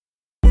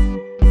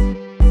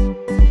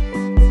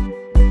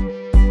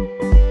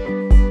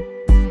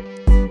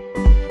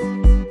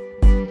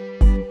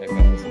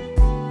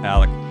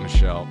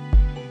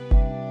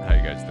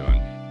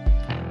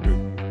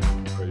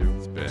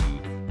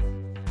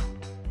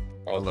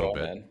A All's little well,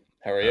 bit, man.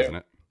 How are you? hasn't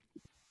it?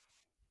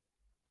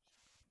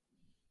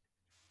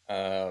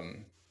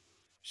 Um,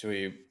 should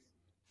we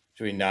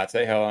should we not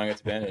say how long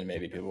it's been, and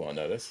maybe people won't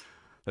notice?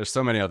 There's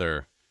so many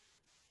other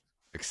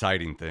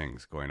exciting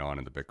things going on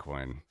in the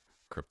Bitcoin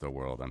crypto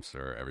world. I'm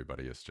sure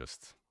everybody is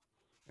just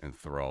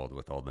enthralled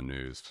with all the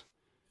news,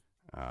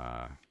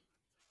 uh,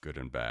 good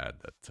and bad.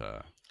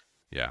 That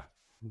yeah,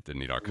 didn't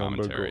need our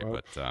Number go commentary,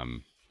 up. but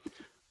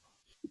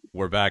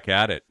we're back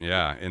at it.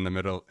 Yeah, in the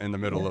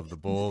middle of the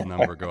bull,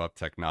 number go up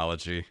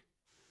technology.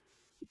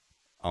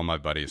 All my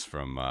buddies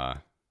from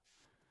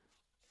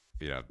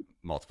you know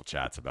multiple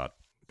chats about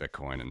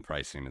Bitcoin and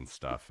pricing and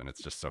stuff, and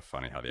it's just so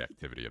funny how the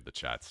activity of the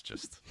chats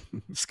just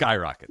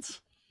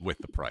skyrockets with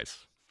the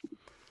price.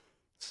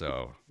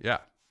 So yeah,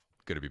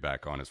 good to be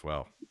back on as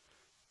well,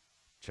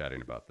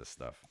 chatting about this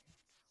stuff.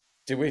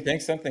 Do we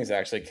think something's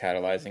actually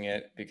catalyzing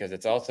it? Because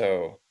it's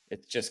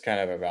just kind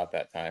of about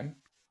that time.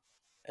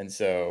 And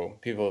so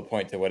people will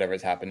point to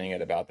whatever's happening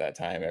at about that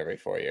time every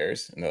 4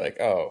 years, and they're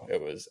like, "Oh,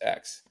 it was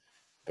X."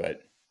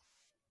 But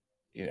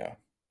you know,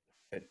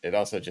 it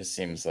also just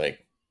seems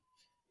like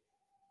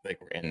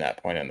we're in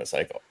that point in the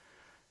cycle.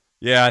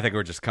 Yeah, I think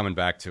we're just coming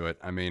back to it.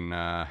 I mean,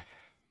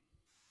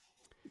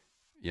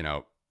 you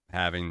know,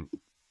 having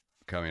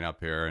coming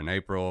up here in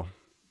April,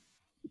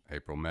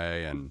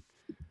 May, and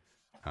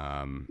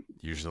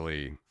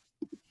usually,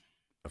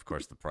 of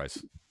course, the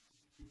price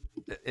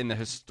in the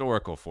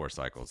historical 4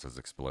 cycles has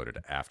exploded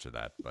after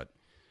that, but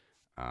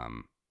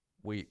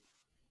we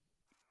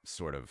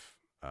sort of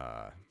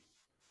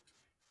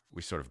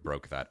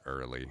broke that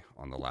early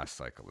on the last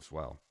cycle as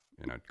well.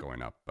 You know,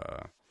 going up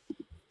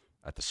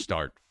at the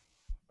start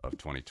of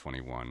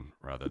 2021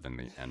 rather than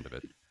the end of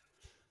it.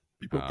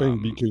 People buying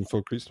Bitcoin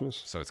for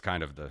Christmas. So it's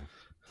kind of the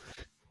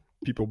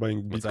People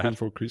buying What's Bitcoin that?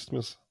 for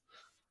Christmas.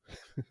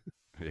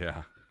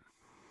 yeah.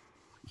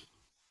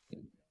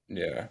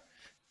 Yeah.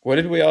 What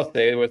did we all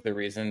say was the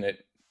reason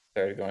it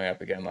started going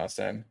up again last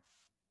time?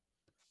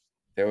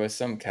 There was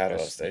some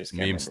catalyst. Just I just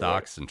can't meme remember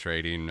stocks and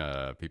trading,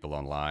 people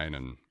online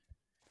and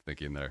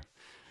thinking they're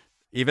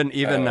even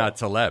Oh,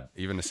 Taleb,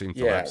 even Nassim yeah,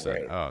 Taleb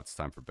said, right. "Oh, it's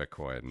time for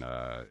Bitcoin,"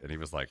 and he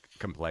was like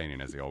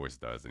complaining as he always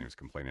does, and he was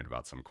complaining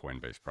about some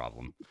Coinbase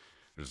problem.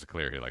 It was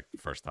clear he like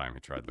the first time he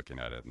tried looking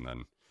at it, and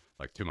then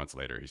like 2 months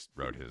later he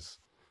wrote his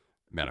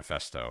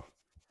manifesto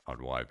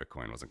on why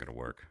Bitcoin wasn't going to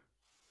work.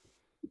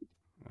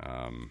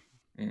 Um,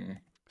 Mm.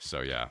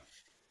 so yeah,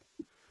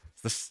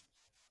 this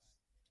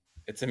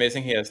It's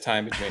amazing he has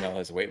time between all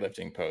his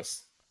weightlifting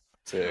posts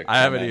to I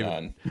haven't comment even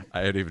on I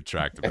hadn't even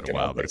tracked him in a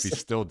while, but if economics. he's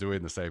still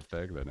doing the same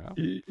thing, then no,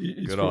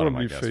 It's good on him,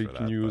 I probably guess, for fake that. But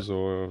news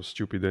or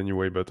stupid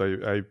anyway, but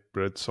I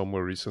read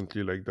somewhere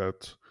recently like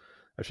that.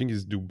 I think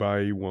it's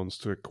Dubai wants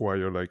to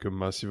acquire like a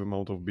massive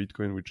amount of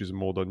Bitcoin, which is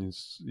more than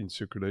is in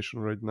circulation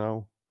right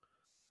now.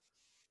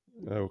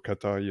 Or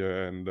Qatar,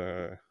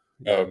 yeah,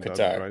 Oh, and that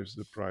Qatar. drives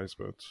the price,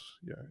 but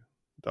yeah,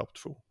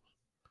 doubtful.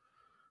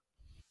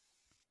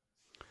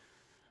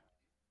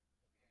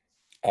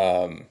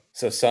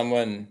 So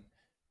someone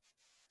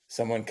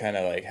kind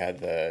of like had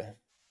the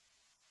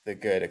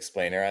good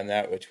explainer on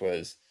that, which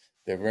was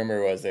the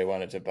rumor was they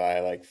wanted to buy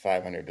like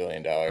 $500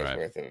 billion right.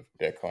 worth of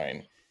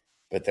Bitcoin,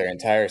 but their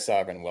entire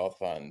sovereign wealth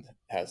fund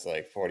has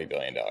like $40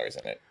 billion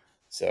in it.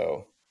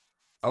 So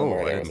Oh,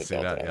 somewhere I there was didn't a see delta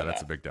that. in Yeah, the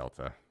that's a math. big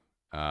delta.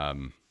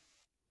 Um,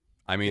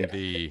 I mean, Yeah,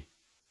 the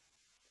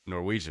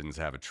Norwegians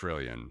have 1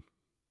 trillion,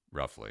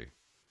 roughly.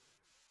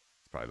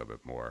 It's probably a little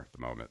bit more at the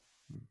moment.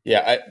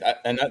 yeah.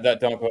 And that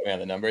don't quote me on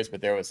the numbers,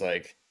 but there was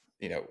like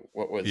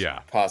what was Yeah.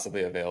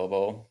 possibly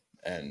available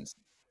and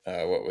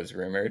what was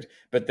rumored.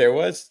 But there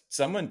was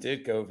someone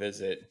did go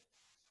visit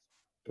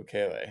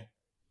Bukele.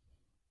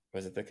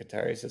 Was it the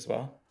Qataris as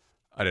well?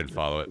 I didn't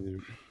follow it.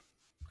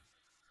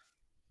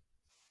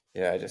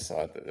 Yeah, I just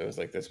saw it. It was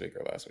like this week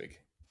or last week.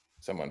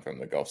 Someone from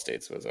the Gulf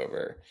states was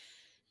over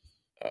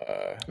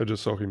I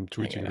just saw him hanging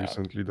tweeting out.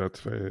 recently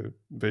that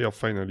they are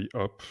finally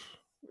up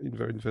in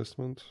their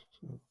investment.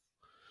 So.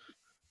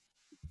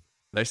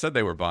 They said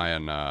they were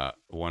buying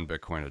 1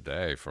 Bitcoin a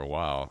day for a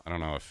while. I don't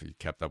know if he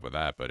kept up with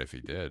that, but if he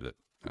did,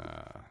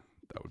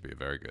 that would be a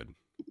very good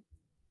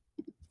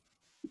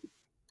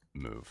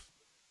move.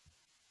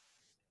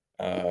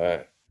 Uh,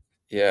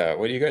 yeah,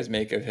 what do you guys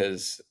make of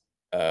his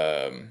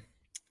um,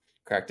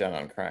 crackdown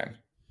on crime?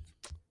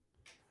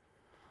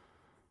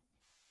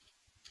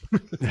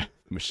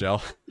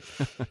 Michelle?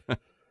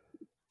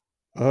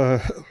 Uh,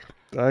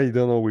 I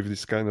don't know with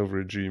this kind of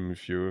regime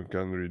if you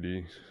can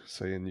really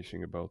say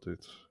anything about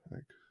it.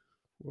 Like,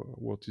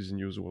 what is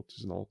news, what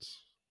is not.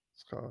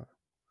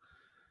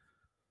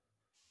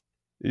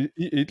 It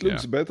Yeah.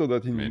 looks better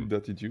I mean,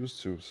 that it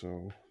used to.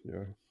 So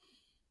yeah,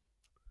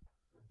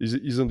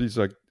 isn't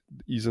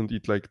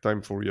it like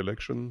time for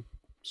re-election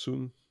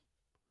soon?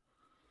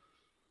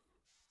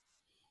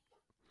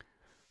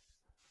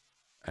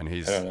 and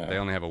I don't they know.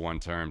 only have a 1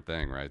 term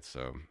thing, right?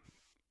 So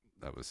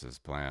that was his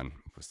plan,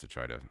 was to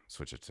try to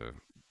switch it to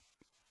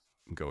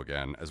go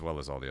again, as well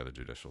as all the other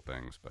judicial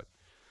things. But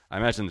I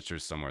imagine the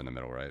truth's somewhere in the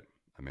middle, right?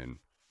 I mean,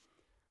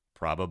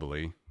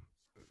 probably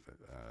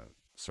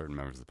certain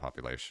members of the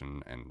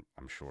population, and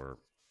I'm sure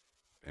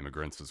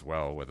immigrants as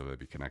well, whether they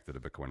be connected to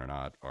Bitcoin or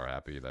not, are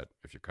happy that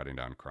if you're cutting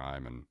down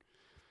crime and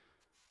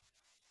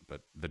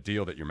but the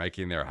deal that you're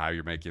making there, how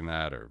you're making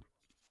that, or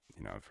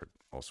I've heard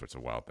all sorts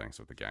of wild things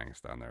with the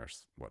gangs down there,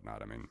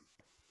 whatnot. I mean,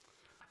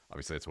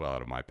 obviously it's well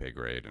out of my pay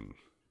grade, and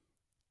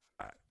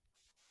I,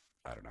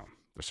 I don't know.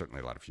 There's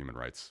certainly a lot of human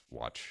rights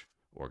watch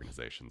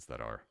organizations that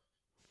are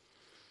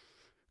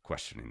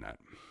questioning that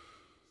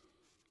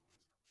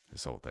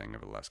this whole thing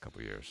over the last couple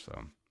of years.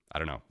 So I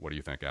don't know. What do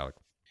you think, Alec?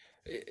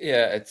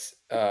 Yeah, it's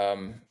a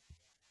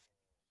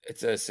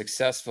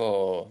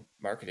successful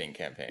marketing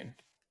campaign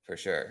for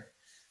sure,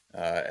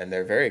 and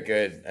they're very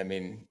good. I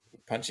mean,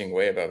 punching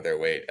way above their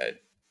weight at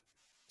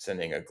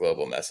sending a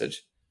global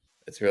message.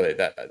 It's really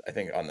that, I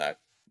think, on that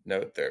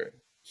note, they're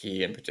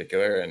he in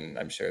particular, and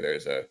I'm sure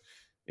there's a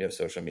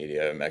social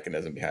media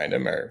mechanism behind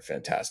them, are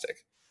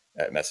fantastic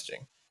at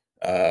messaging.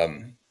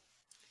 Um,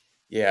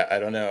 yeah, I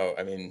don't know.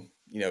 I mean,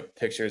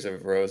 pictures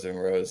of rows and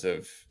rows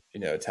of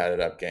tatted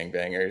up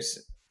gangbangers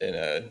in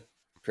a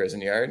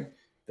prison yard,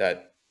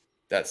 that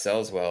that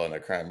sells well in a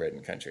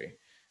crime-ridden country.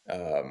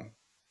 Um,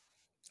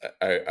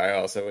 I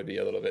also would be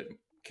a little bit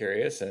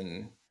curious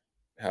in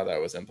how that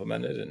was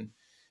implemented, and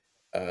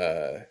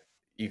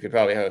you could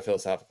probably have a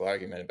philosophical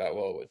argument about,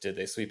 well, did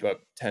they sweep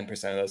up 10%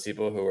 of those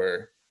people who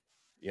were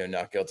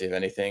not guilty of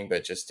anything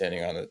but just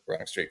standing on the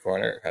wrong street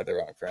corner, had the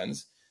wrong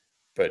friends,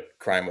 but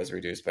crime was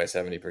reduced by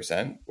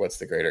 70%? What's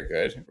the greater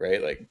good,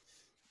 right? Like,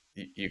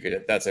 you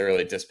could, that's a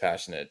really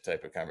dispassionate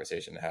type of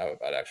conversation to have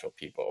about actual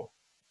people.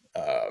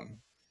 um,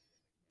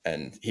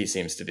 and he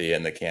seems to be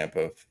in the camp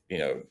of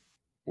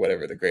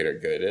whatever the greater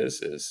good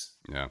is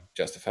Yeah.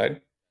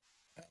 justified.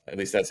 At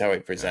least that's how he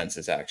Yeah. presents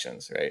his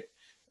actions, right?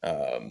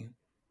 um,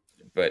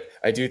 but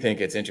I do think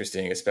it's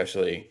interesting,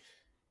 especially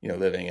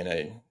living in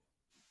a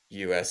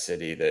U.S.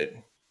 city that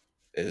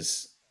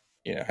is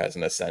has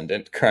an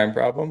ascendant crime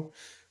problem,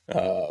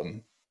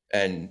 um,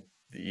 and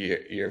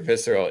your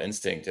visceral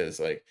instinct is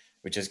like,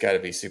 we just got to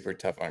be super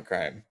tough on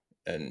crime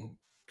and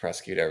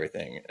prosecute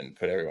everything and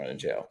put everyone in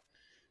jail,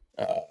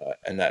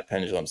 and that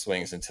pendulum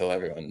swings until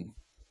everyone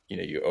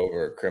you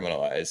over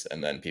criminalize,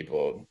 and then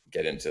people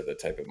get into the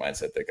type of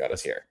mindset that got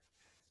us here.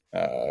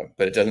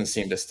 But it doesn't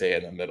seem to stay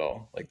in the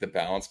middle. Like, the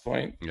balance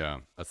point Yeah.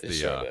 That's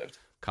is the short lived.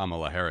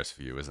 Kamala Harris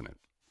view, isn't it?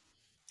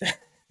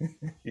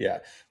 Yeah.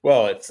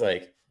 Well, it's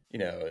like,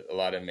 a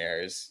lot of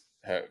mayors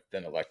have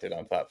been elected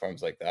on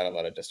platforms like that. A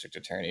lot of district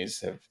attorneys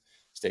have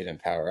stayed in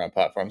power on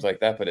platforms like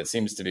that, but it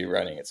seems to be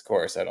running its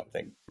course. I don't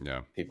think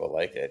Yeah. people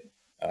like it.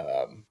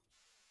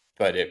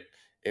 But it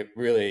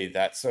really,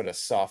 that sort of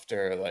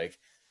softer, like,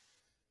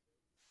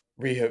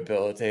 Yeah.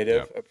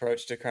 rehabilitative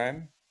approach to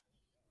crime,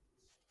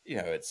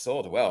 it's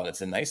sold well, and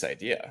it's a nice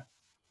idea.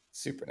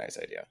 Super nice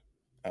idea.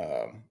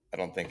 I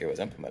don't think it was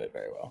implemented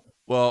very well.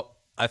 Well,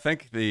 I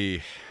think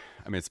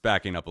I mean, it's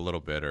backing up a little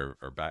bit, or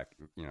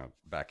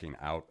backing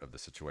out of the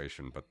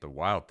situation. But the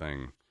wild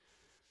thing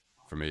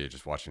for me,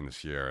 just watching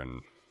this year,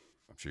 and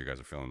I'm sure you guys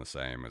are feeling the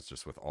same, is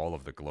just with all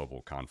of the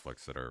global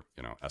conflicts that are,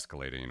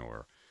 escalating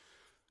or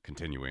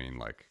continuing,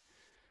 like,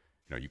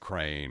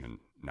 Ukraine and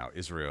now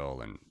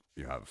Israel, and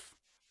you have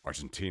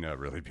Argentina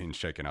really being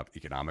shaken up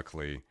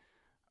economically.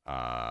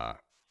 Uh,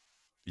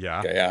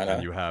 yeah. And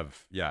Guyana. you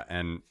have, yeah.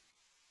 And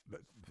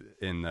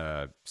in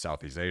the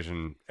Southeast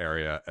Asian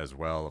area as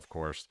well, of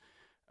course.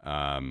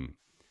 Um,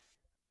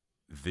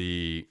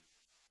 the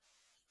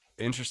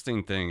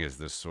interesting thing is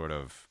this sort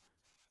of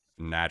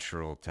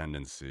natural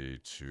tendency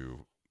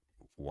to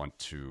want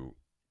to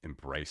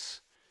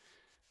embrace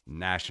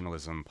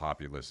nationalism,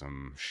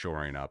 populism,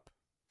 shoring up,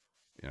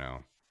 you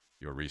know,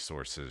 your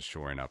resources,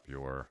 shoring up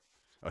your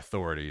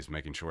authorities,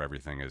 making sure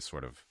everything is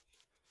sort of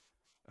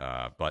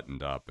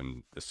buttoned up.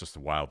 And it's just a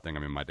wild thing. I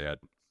mean, my dad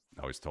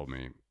always told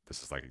me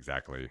this is like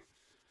exactly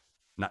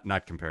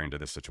not comparing to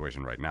this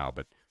situation right now,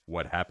 but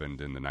what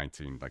happened in the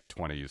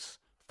 20s,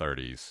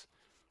 30s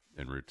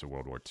en route to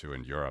World War II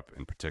in Europe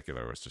in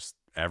particular was just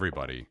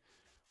everybody.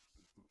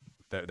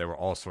 There were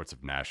all sorts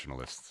of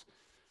nationalists,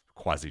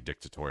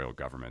 quasi-dictatorial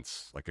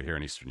governments. Like here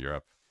in Eastern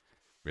Europe,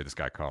 we had this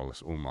guy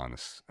Carlos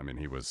Ullmann. I mean,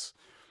 he was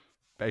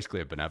basically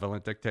a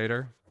benevolent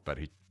dictator, but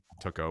he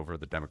took over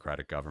the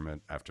democratic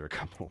government after a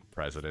couple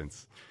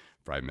presidents,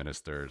 prime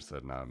ministers,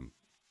 and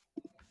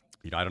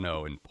I don't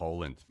know in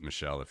Poland,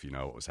 Michelle, if you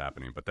know what was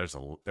happening, but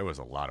there was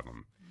a lot of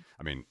them.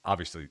 I mean,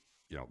 obviously,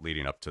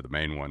 leading up to the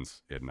main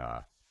ones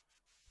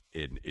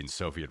in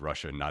Soviet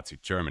Russia and Nazi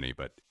Germany,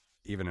 but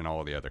even in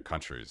all the other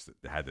countries,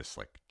 they had this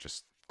like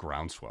just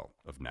groundswell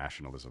of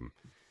nationalism,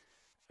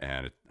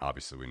 and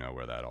obviously we know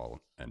where that all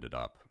ended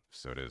up.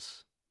 So it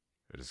is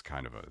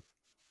kind of a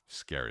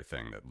scary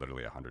thing that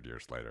literally 100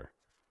 years later,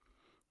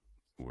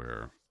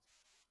 we're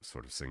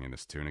sort of singing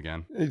this tune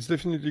again. It's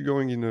definitely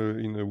going in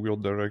a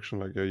weird direction.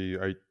 Like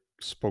I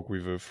spoke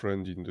with a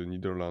friend in the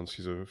Netherlands.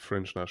 He's a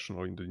French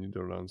national in the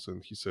Netherlands,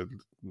 and he said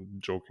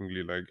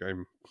jokingly, like,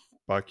 I'm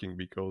backing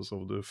because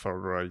of the far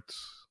right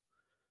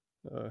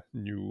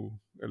new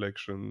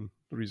election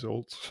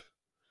results.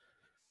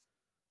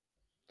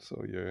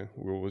 So yeah,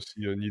 we will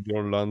see a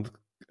Netherlands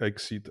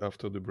exit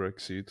after the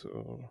Brexit.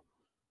 Or...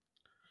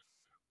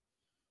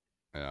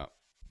 Yeah.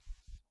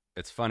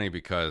 It's funny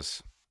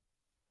because,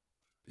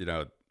 you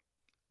know,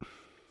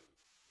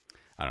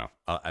 I don't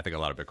know. I think a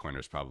lot of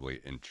Bitcoiners probably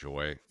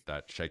enjoy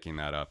that, shaking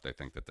that up. They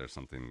think that there's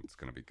something that's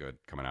going to be good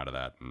coming out of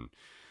that. And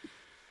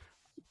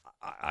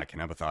I can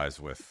empathize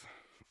with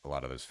a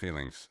lot of those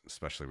feelings,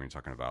 especially when you're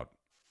talking about,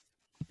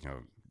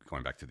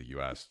 going back to the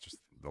U.S., just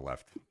the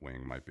left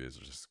wing might be as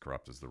just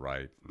corrupt as the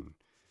right. And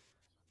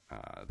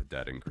the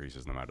debt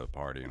increases no matter the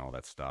party and all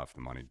that stuff.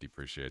 The money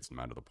depreciates no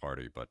matter the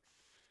party. But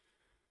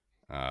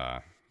uh,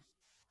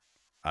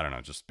 I don't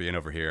know, just being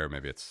over here,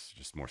 maybe it's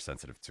just more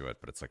sensitive to it,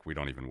 but it's like we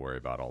don't even worry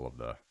about all of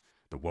the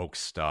woke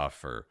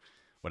stuff or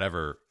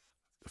whatever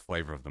the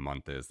flavor of the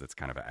month is that's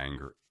kind of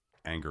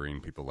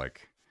angering people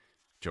like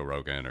Joe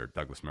Rogan or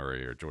Douglas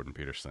Murray or Jordan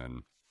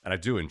Peterson. And I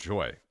do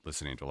enjoy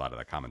listening to a lot of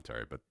that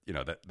commentary, but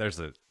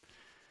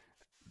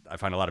I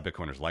find a lot of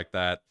Bitcoiners like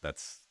that.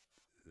 That's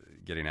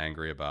getting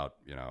angry about,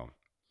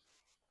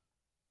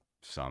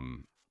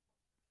 some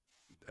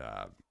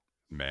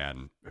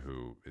man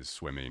who is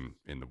swimming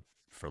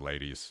for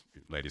ladies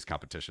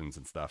competitions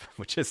and stuff,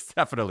 which is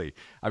definitely,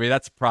 I mean,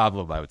 that's a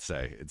problem, I would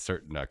say, in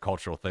certain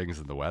cultural things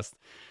in the West.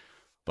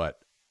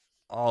 But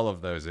all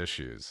of those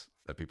issues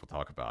that people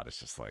talk about, it's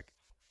just like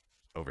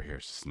over here,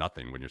 it's just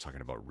nothing when you're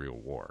talking about real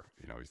war.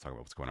 He's talking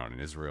about what's going on in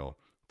Israel,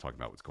 talking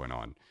about what's going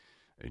on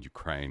in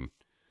Ukraine.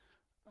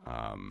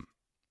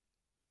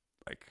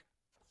 Like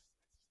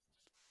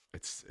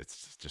it's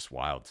just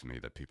wild to me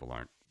that people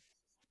aren't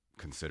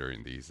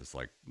considering these as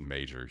like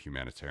major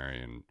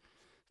humanitarian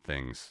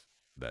things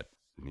that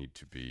need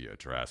to be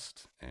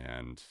addressed.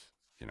 And,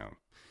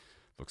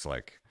 looks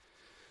like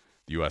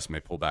the U.S. may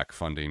pull back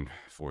funding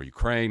for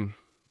Ukraine.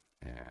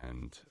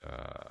 And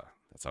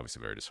that's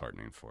obviously very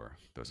disheartening for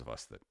those of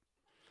us that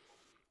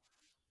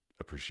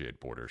appreciate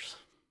borders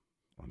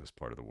on this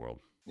part of the world.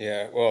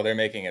 Yeah, well, they're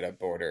making it a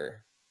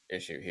border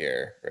issue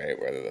here, right?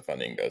 Whether the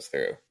funding goes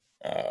through.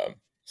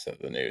 So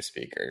the new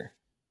speaker,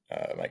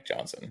 Mike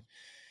Johnson,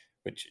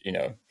 which,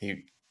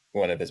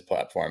 one of his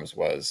platforms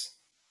was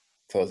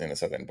closing the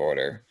southern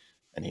border,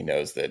 and he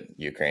knows that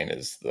Ukraine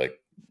is like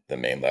the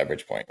main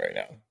leverage point right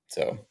now.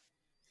 So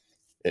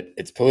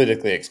it's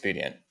politically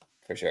expedient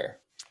for sure.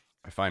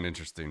 I find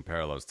interesting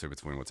parallels too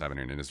between what's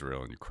happening in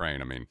Israel and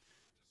Ukraine. I mean,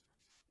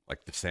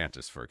 like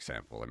DeSantis, for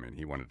example. I mean,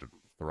 he wanted to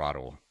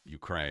throttle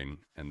Ukraine,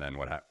 and then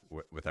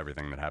with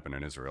everything that happened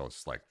in Israel,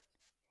 it's like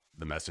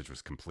the message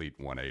was complete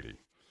 180.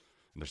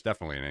 And there's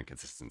definitely an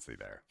inconsistency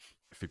there.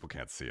 If people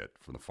can't see it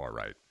from the far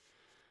right,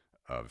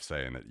 of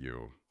saying that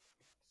you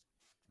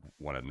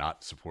want to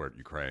not support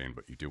Ukraine,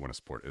 but you do want to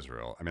support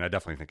Israel. I mean, I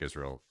definitely think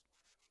Israel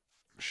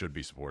should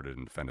be supported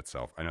and defend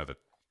itself. I know that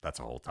that's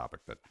a whole topic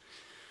that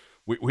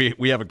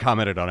we haven't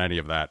commented on any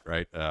of that,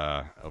 right?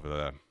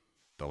 Over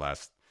the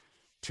last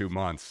 2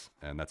 months,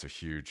 and that's a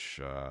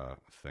huge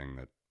thing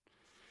that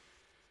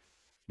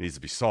needs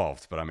to be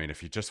solved. But I mean,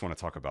 if you just want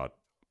to talk about,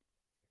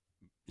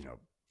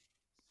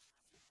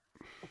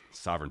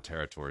 sovereign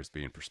territories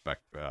being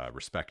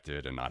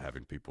respected and not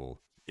having people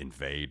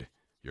invade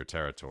your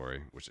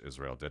territory, which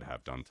Israel did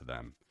have done to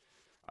them,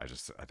 I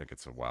think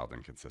it's a wild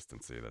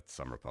inconsistency that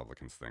some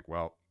Republicans think,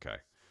 well, okay,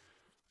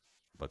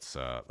 let's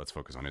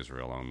focus on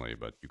Israel only,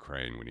 but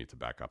Ukraine we need to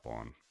back up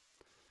on.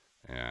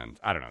 And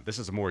I don't know. This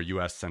is a more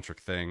U.S.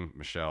 centric thing,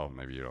 Michelle.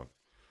 Maybe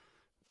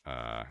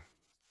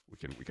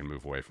we can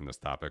move away from this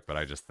topic, but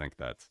I just think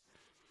that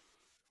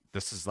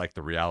this is like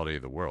the reality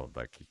of the world.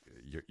 Like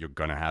you're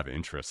gonna have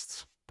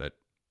interests that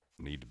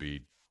need to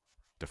be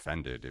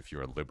defended if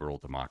you're a liberal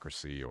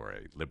democracy or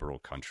a liberal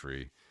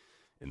country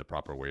in the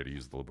proper way to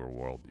use the liberal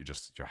world.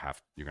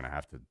 You're gonna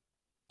have to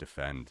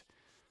defend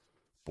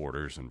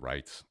borders and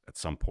rights at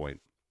some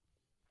point.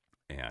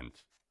 And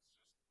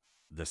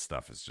this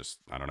stuff is just,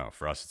 I don't know,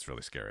 for us it's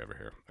really scary over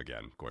here.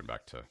 Again, going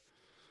back to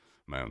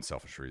my own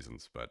selfish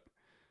reasons, but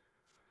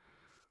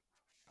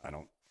I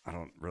don't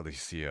really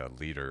see a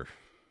leader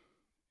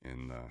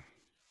in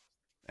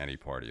any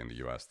party in the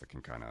U.S. that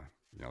can kind of,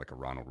 like a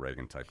Ronald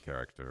Reagan type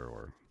character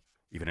or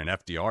even an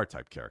FDR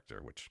type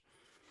character, which,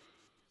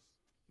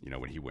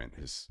 when he went,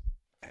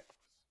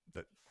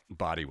 the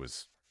body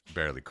was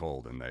barely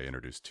cold and they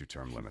introduced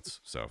 2-term limits.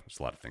 So there's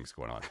a lot of things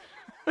going on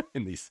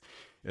in these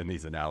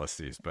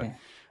analyses. But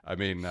I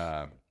mean,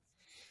 I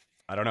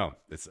don't know.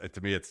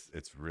 To me,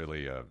 it's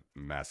really a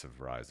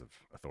massive rise of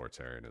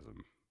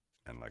authoritarianism,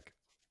 and like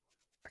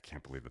I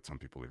can't believe that some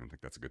people even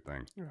think that's a good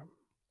thing. Yeah.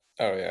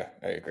 Oh yeah,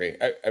 I agree.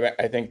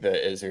 I think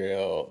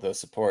the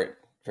support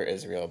for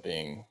Israel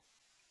being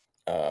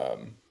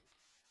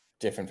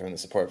different from the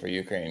support for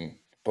Ukraine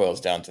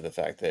boils down to the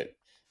fact that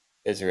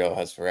Israel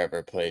has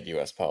forever played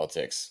U.S.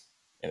 politics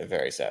in a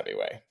very savvy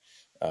way,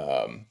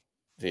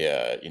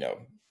 via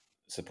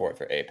support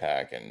for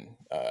AIPAC and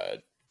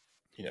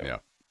Yeah.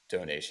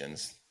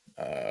 donations,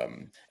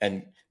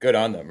 and good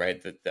on them,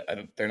 right?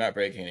 They're not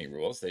breaking any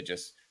rules. They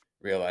just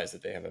realize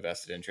that they have a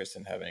vested interest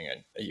in having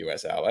a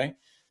U.S. ally,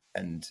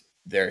 and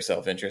their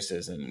self-interest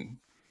is in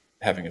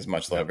having as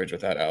much leverage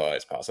with that ally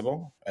as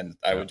possible. And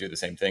I would do the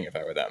same thing if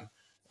I were them.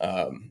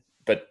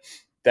 But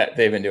that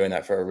they've been doing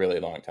that for a really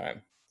long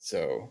time.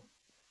 So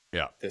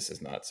Yeah. this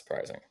is not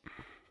surprising.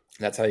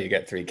 That's how you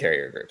get 3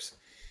 carrier groups.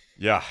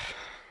 Yeah.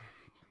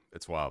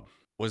 It's wild.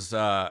 Was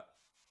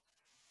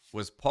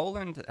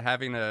Poland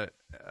having a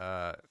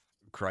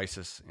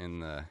crisis in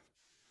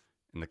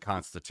the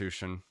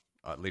Constitution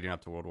leading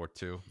up to World War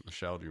II?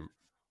 Michelle, do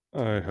I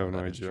you know have no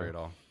that history idea. at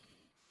all?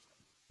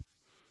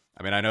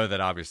 I mean, I know that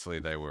obviously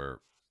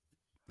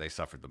they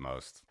suffered the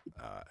most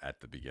at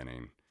the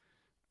beginning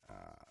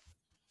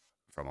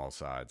from all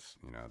sides.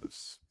 You know, the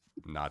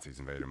Nazis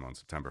invaded them on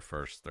September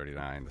 1st,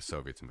 39. The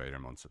Soviets invaded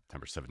them on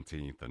September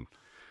 17th, and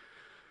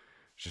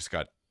just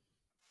got,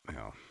 you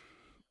know,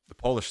 the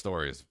Polish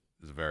story is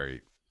a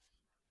very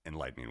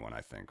enlightening one,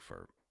 I think,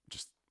 for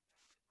just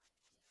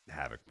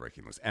havoc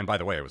breaking loose. And by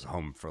the way, it was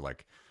home for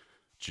like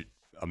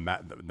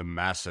the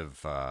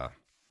massive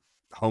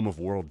home of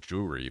world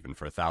Jewry, even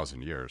for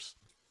 1,000 years.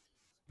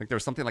 I think there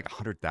was something like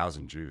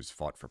 100,000 Jews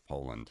fought for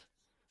Poland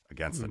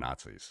against the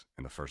Nazis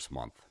in the first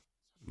month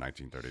of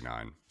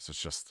 1939. So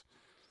it's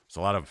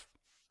a lot of,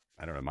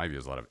 I don't know, in my view,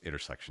 there's a lot of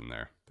intersection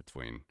there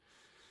between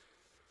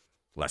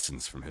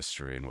lessons from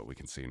history and what we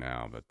can see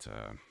now. But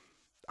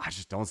I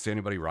just don't see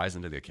anybody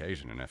rising to the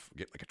occasion. And if we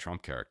get like a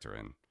Trump character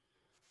in,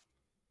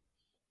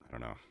 I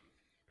don't know.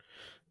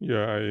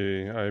 Yeah,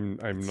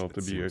 I'm not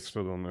a big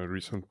expert on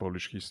recent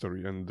Polish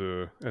history, and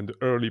the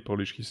early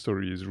Polish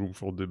history is room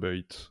for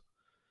debate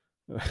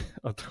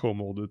at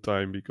home all the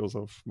time because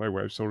of my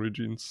wife's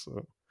origins.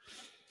 So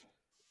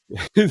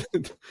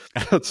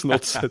that's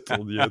not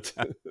settled yet.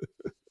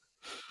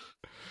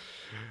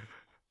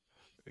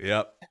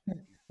 Yep.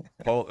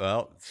 Well,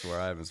 that's where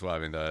I am as well. I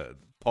mean,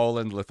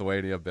 Poland,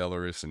 Lithuania,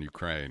 Belarus, and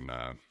Ukraine.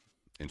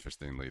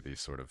 Interestingly, these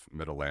sort of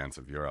middle lands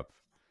of Europe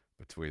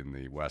between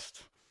the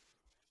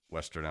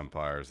Western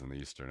empires and the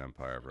Eastern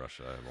Empire of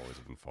Russia have always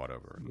been fought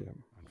over. And Yeah.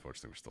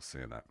 unfortunately, we're still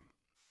seeing that.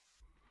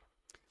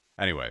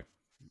 Anyway,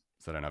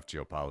 is that enough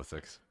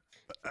geopolitics?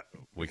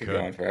 We could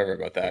go on forever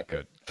about that. We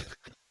could.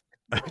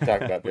 We could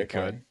talk about We Bitcoin.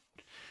 could.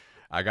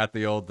 I got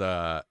the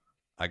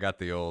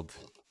old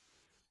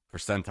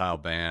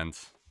percentile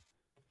bands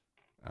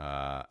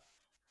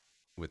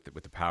with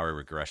the power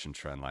regression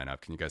trend line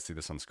up. Can you guys see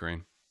this on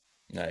screen?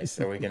 Nice.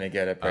 Are we going to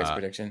get a price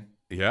prediction?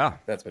 Yeah.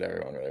 That's what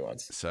everyone really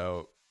wants.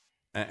 So,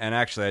 and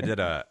actually,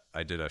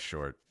 I did a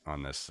short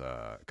on this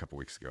a couple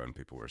weeks ago, and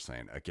people were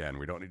saying, again,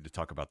 we don't need to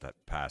talk about that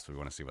past. We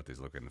want to see what these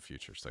look in the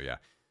future. So yeah,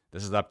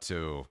 this is up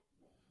to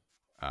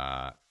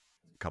a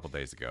couple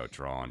days ago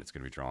drawn. It's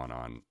going to be drawn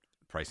on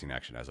pricing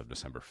action as of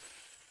December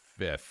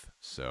 5th.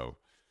 So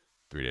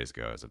 3 days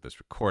ago, as of this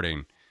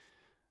recording.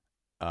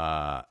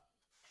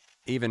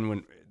 Even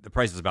when the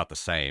price is about the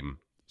same,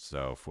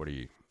 so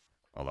 40,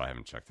 although I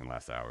haven't checked in the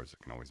last hours, it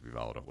can always be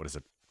volatile. What is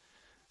it?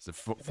 Is it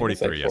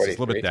 43? Like yes, it's a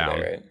little bit down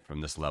today, right?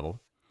 from this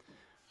level.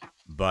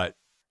 But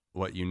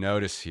what you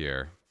notice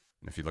here,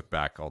 and if you look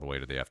back all the way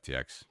to the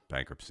FTX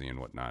bankruptcy and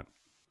whatnot,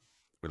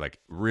 we're like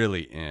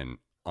really in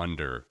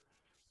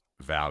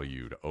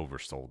undervalued,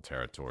 oversold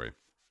territory.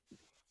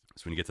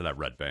 So when you get to that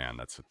red band,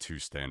 that's a 2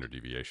 standard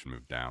deviation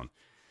move down.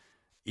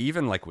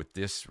 Even like with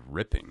this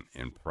ripping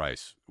in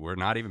price, we're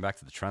not even back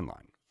to the trend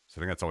line. So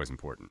I think that's always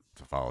important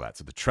to follow that.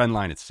 So the trend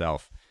line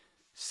itself,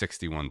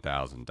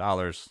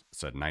 $61,000.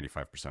 It's at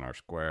 95% R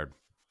squared,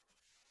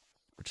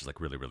 which is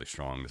like really, really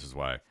strong. This is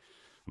why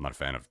I'm not a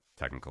fan of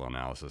technical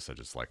analysis. I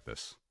just like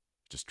this.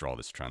 Just draw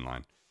this trend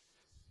line.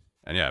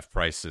 And yeah, if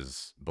price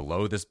is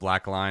below this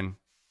black line,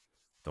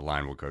 the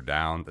line will go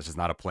down. This is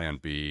not a plan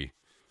B,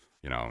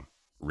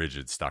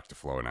 rigid stock to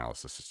flow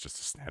analysis. It's just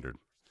a standard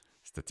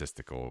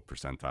statistical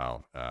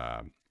percentile,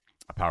 a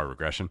power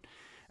regression.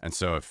 And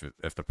so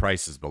if the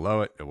price is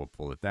below it, it will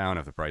pull it down.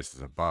 If the price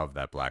is above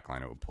that black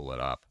line, it will pull it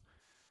up.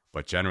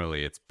 But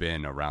generally, it's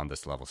been around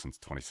this level since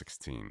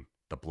 2016,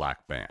 the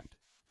black band.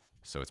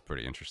 So it's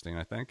pretty interesting,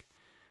 I think.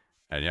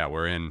 And yeah,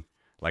 we're in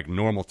like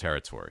normal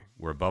territory.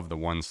 We're above the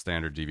 1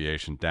 standard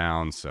deviation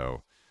down.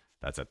 So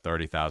that's at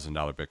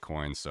 $30,000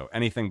 Bitcoin. So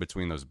anything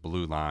between those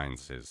blue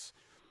lines is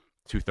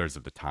 2/3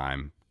 of the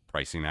time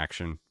pricing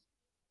action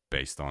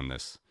based on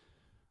this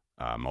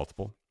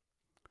multiple.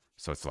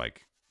 So it's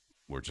like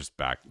we're just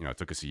back. It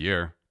took us a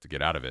year to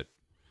get out of it,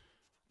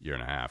 year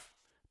and a half,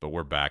 but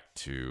we're back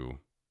to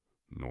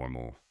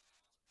normal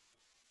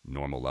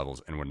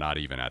levels, and we're not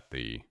even at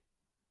the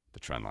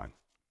trend line.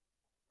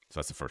 So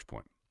that's the first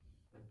point.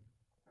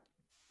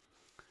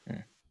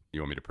 You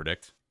want me to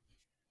predict?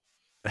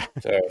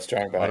 So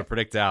strong buy. I want to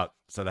predict out.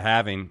 So the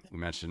halving we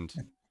mentioned,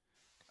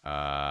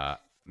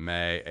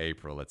 May,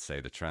 April. Let's say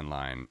the trend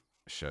line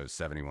shows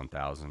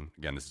 71,000.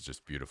 Again, this is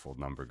just beautiful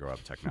number grow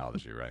up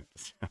technology, right?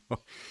 So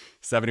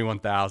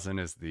 71,000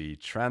 is the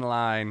trend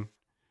line.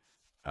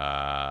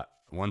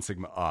 1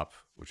 sigma up,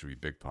 which would be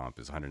big pump,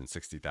 is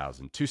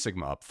 160,000. 2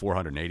 sigma up,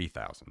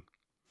 480,000.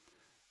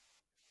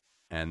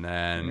 And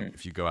then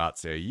if you go out,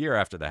 say, a year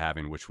after the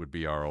halving, which would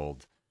be our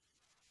old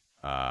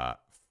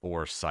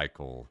 4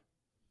 cycle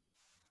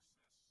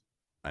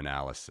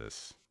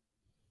analysis,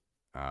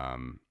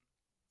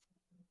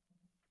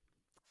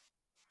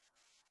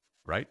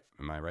 right?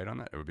 Am I right on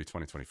that? It would be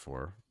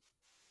 2024.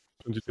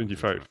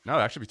 2025. No,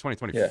 actually be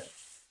 2020. Yeah.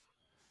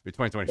 Be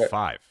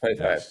 2025. 25.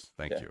 Yes,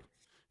 thank Yeah. you.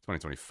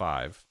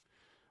 2025.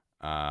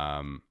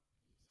 Um,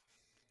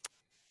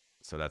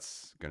 so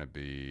that's going to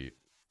be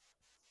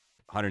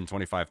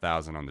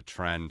 125,000 on the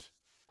trend,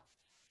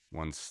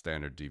 one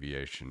standard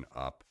deviation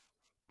up,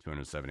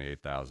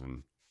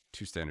 278,000,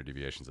 two standard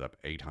deviations up,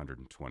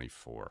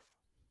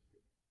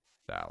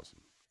 824,000.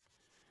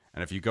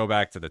 And if you go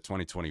back to the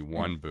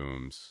 2021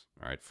 booms,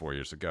 all right, 4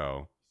 years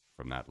ago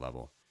from that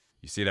level,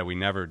 you see that we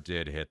never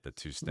did hit the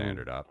two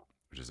standard up,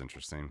 which is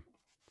interesting.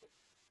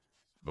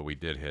 But we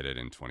did hit it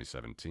in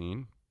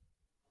 2017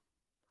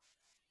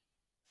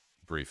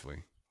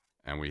 briefly,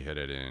 and we hit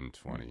it in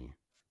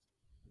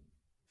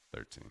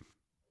 2013.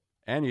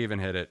 And you even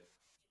hit it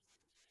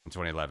in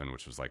 2011,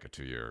 which was like a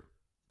 2-year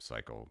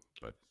cycle.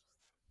 But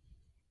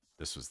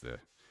this was the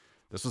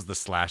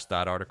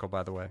Slashdot article,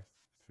 by the way.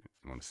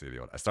 You want to see the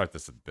old? I started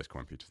this at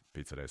Bitcoin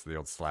Pizza Day. So the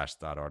old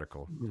Slashdot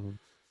article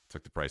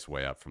took the price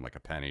way up from like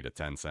a penny to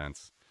 10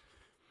 cents,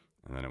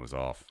 and then it was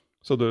off.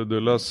 So the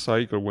last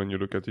cycle, when you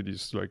look at it,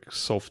 is like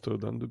softer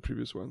than the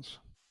previous ones.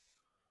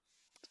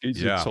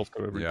 It's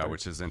softer every time.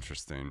 Which is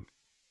interesting.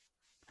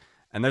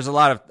 And there's a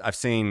lot of, I've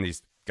seen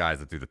these guys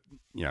that do the,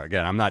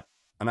 again, I'm not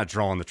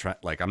drawing the trend,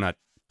 like I'm not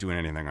doing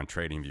anything on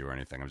TradingView or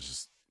anything. I'm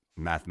just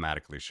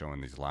mathematically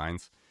showing these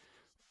lines,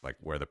 like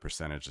where the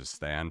percentages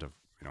stand of,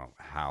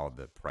 how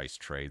the price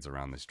trades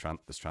around this trend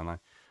line.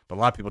 But a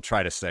lot of people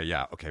try to say,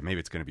 yeah, okay, maybe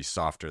it's going to be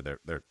softer.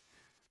 They're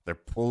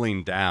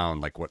pulling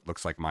down like what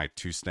looks like my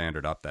two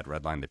standard up, that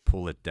red line. They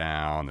pull it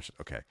down.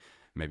 Okay,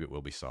 maybe it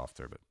will be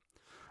softer, but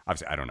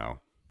obviously I don't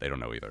know. They don't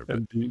know either.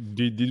 But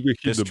did we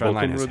hit the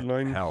bottom red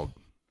line? Held.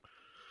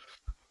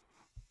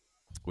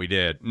 We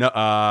did.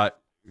 No,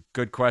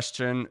 good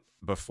question.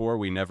 Before,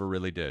 we never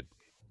really did.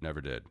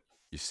 Never did.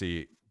 You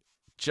see,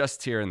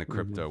 just here in the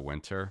crypto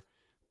winter,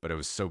 but it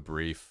was so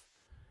brief.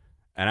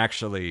 And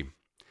actually,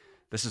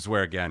 this is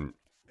where, again,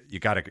 you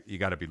gotta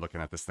be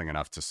looking at this thing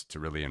enough to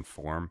really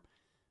inform.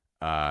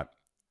 The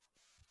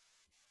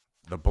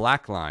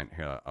black line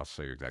here, I'll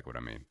show you exactly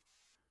what I mean.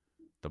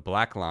 The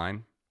black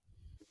line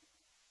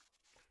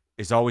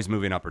is always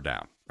moving up or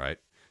down, right?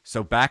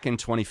 So back in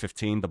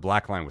 2015, the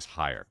black line was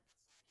higher.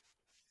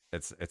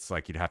 It's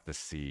like you'd have to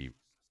see.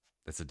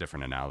 It's a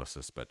different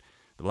analysis, but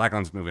the black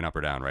line's moving up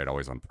or down, right?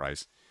 Always on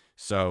price.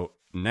 So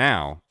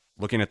now,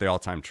 looking at the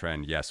all-time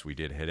trend, yes, we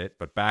did hit it,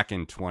 but back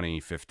in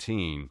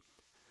 2015,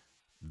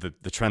 the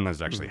trend line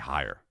is actually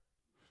higher.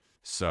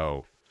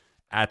 So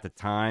at the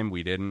time,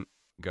 we didn't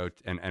go,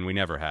 and we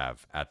never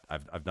have.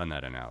 I've done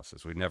that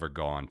analysis. We've never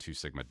gone 2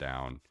 sigma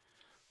down,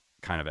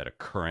 kind of at a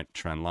current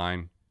trend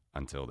line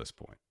until this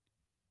point,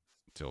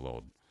 until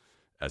old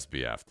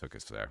SBF took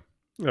us there.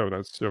 Yeah,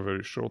 that's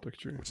very short,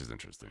 actually. Which is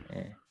interesting.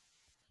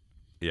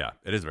 Yeah,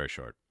 it is very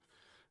short.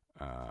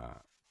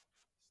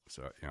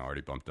 So,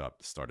 already bumped up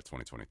the start of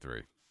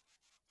 2023.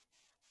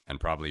 And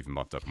probably even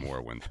bumped up more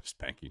when those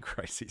banking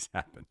crises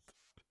happened.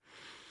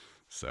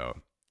 So,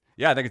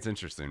 yeah, I think it's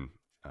interesting.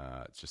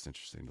 It's just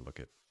interesting to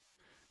look at.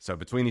 So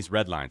between these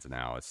red lines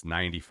now, it's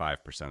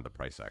 95% of the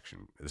price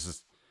action. This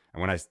is, and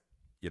when I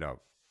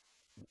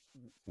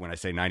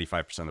say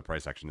 95% of the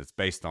price action, it's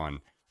based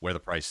on where the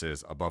price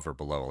is above or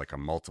below, like a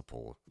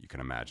multiple, you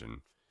can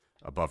imagine,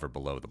 above or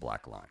below the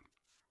black line.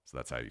 So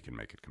that's how you can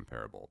make it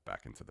comparable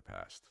back into the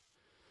past.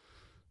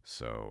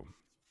 So,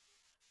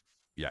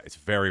 yeah, it's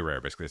very rare.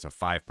 Basically, it's a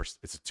 5%.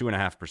 It's a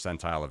 2.5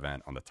 percentile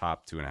event on the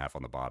top, 2.5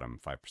 on the bottom,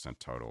 5%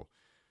 total,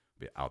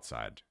 be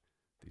outside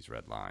these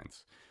red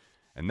lines.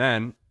 And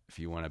then, if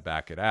you want to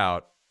back it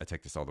out, I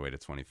take this all the way to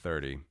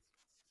 2030.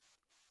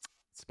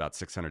 It's about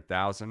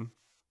 600,000,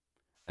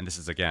 and this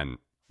is again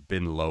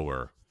been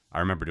lower. I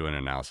remember doing an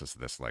analysis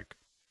of this like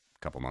a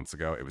couple months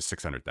ago. It was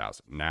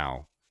 600,000.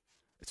 Now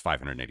it's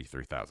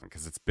 583,000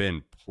 because it's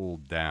been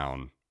pulled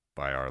down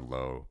by our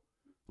low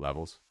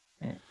levels.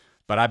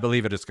 But I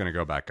believe it is going to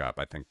go back up.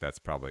 I think that's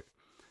probably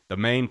the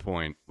main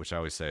point, which I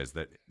always say, is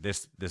that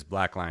this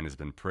black line has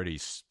been pretty.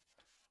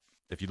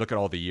 If you look at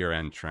all the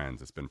year-end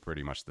trends, it's been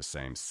pretty much the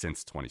same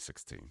since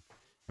 2016.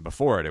 And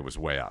before it was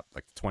way up.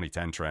 Like the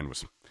 2010 trend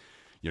was,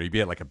 you'd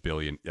be at like $1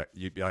 billion.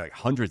 You'd be like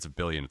hundreds of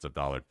billions of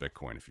dollars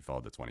Bitcoin if you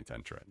followed the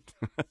 2010 trend.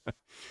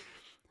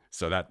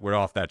 So that we're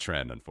off that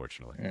trend,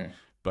 unfortunately.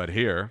 But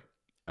here,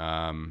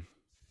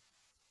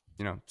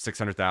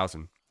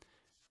 600,000.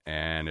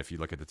 And if you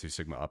look at the 2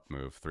 sigma up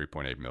move,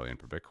 3.8 million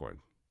per Bitcoin.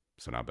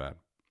 So not bad.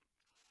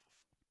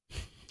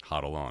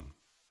 Hodl on.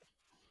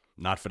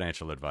 Not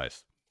financial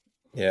advice.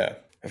 Yeah,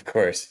 of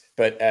course.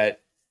 But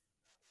at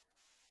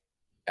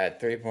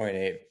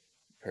 3.8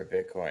 per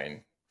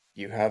Bitcoin,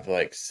 you have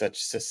like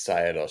such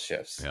societal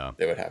shifts that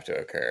would have to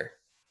occur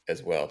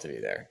as well to be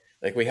there.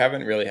 Like we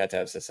haven't really had to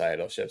have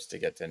societal shifts to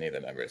get to any of the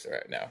numbers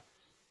right now.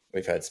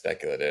 We've had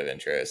speculative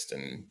interest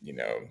and,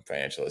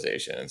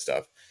 financialization and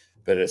stuff.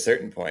 But at a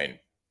certain point,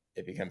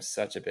 it becomes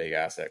such a big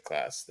asset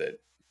class that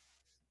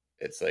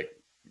it's like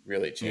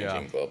really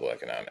changing global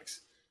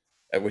economics,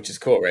 which is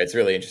cool, right? It's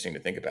really interesting to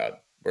think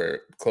about.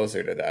 We're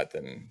closer to that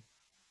than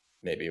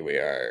maybe we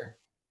are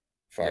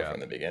far Yeah, from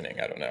the beginning.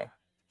 I don't know.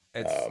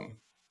 it's Um,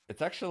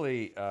 it's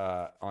actually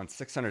on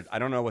 600. I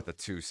don't know what the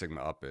 2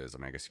 sigma up is. I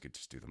mean, I guess you could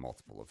just do the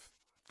multiple of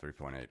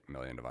 3.8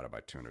 million divided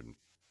by 200.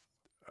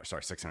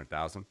 Sorry,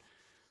 600,000.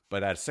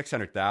 But at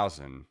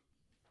 600,000,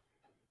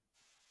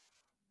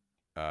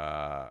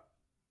 uh,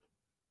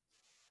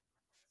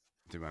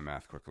 do my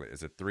math quickly.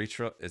 Is it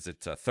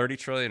 30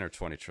 trillion or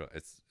 20 trillion?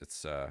 It's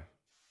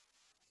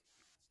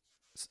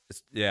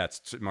yeah,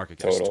 it's market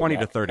cap. It's Total 20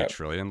 to not 30 cut.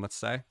 trillion, let's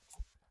say.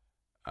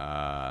 Uh,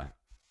 I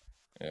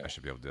Yeah.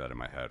 should be able to do that in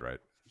my head, right?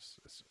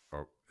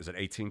 Or is it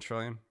 18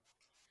 trillion?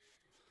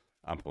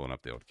 I'm pulling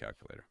up the old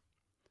calculator.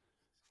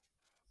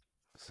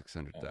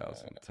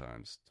 600,000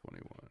 times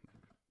 21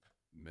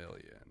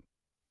 million.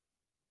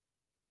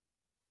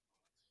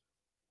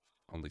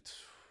 Only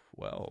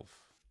 12.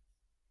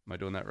 Am I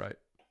doing that right?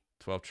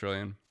 12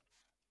 trillion?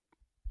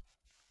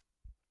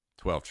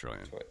 12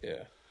 trillion.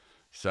 Yeah.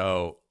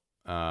 So,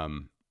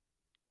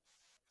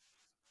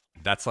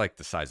 that's like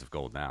the size of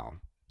gold now.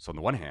 So on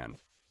the one hand,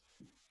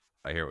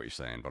 I hear what you're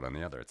saying, but on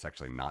the other, it's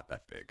actually not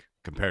that big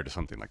compared to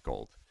something like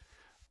gold.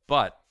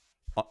 But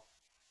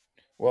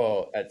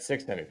Well, at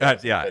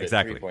 600,000, yeah, but at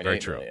exactly, very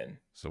 3.8 true. million.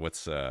 So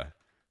what's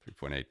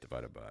 3.8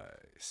 divided by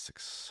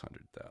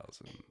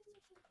 600,000?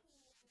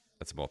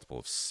 That's a multiple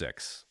of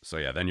 6. So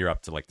yeah, then you're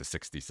up to like the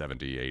 60,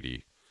 70,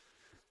 80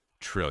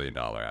 trillion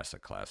dollar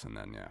asset class, and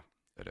then yeah,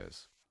 it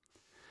is.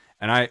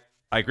 And I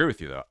agree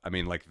with you though. I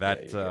mean, like Yeah,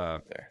 that you get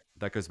up there.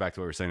 that goes back to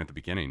what we were saying at the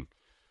beginning.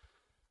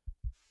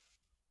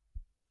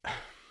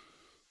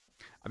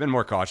 I've been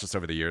more cautious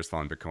over the years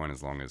following Bitcoin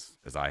as long as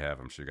I have.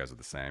 I'm sure you guys are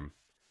the same.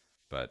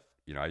 But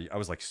you know, I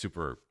was like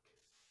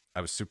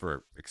I was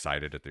super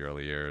excited at the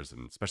early years,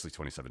 and especially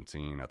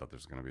 2017. I thought there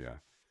was going to be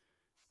a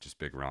just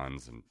big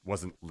runs, and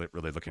wasn't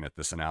really looking at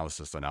this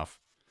analysis enough,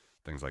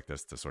 things like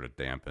this, to sort of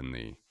dampen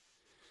the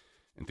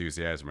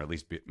enthusiasm, or at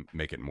least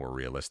make it more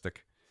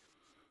realistic.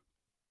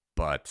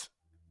 But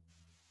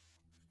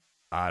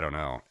I don't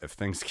know if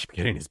things keep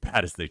getting as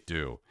bad as they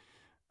do,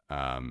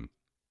 um,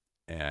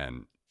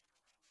 and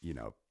you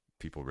know,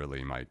 people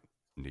really might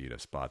need a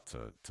spot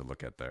to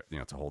look at their,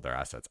 to hold their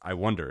assets. I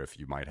wonder if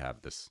you might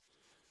have this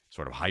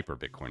sort of hyper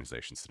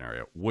Bitcoinization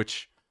scenario,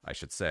 which I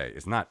should say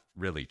is not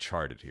really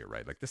charted here,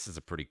 right? Like this is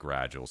a pretty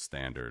gradual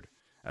standard,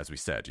 as we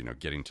said,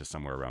 getting to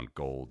somewhere around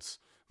gold's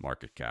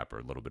market cap or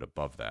a little bit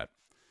above that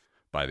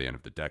by the end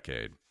of the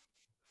decade.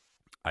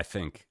 I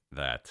think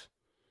that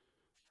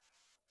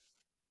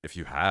if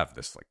you have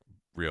this like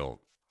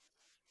real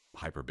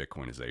hyper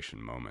Bitcoinization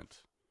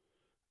moment,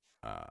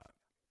 uh,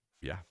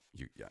 yeah,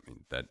 I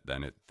mean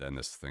then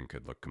this thing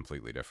could look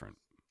completely different.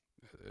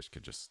 It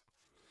could just,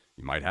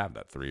 you might have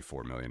that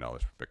 $3-4 million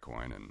for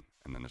Bitcoin, and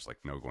then there's like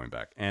no going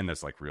back, and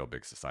there's like real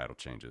big societal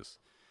changes.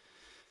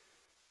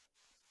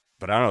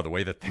 But I don't know, the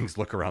way that things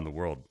look around the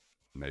world,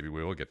 maybe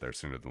we will get there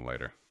sooner than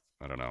later.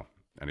 I don't know.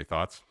 Any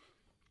thoughts?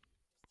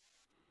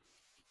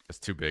 It's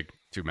too big,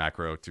 too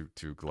macro,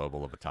 too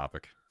global of a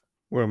topic.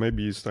 Well,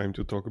 maybe it's time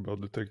to talk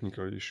about the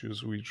technical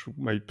issues which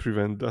might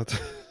prevent that.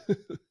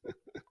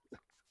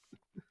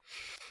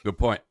 Good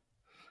point.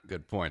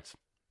 Good point.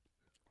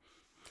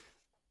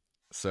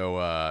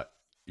 So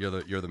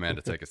you're the man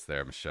to take us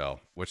there,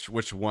 Michelle.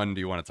 Which one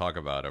do you want to talk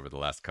about over the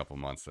last couple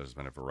months? There's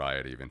been a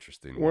variety of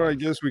interesting Well, I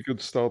ones. guess we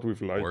could start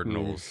with Lightning.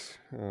 Ordinals,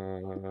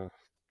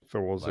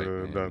 There was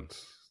Lightning.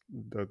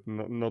 that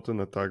not an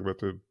attack,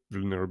 but a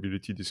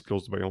vulnerability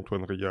disclosed by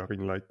Antoine Riyard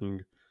in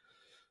Lightning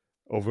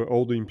over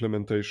all the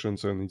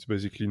implementations, and it's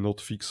basically not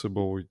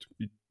fixable.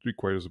 It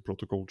requires a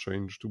protocol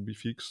change to be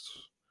fixed,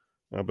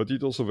 but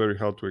it's also very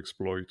hard to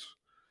exploit.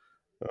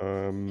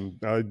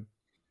 I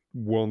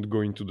won't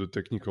go into the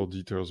technical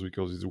details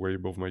because it's way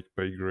above my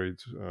pay grade.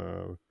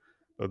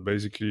 But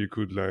basically, you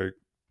could like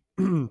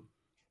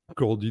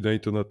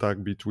coordinate an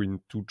attack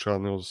between two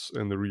channels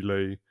and a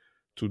relay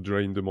to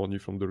drain the money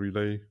from the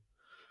relay.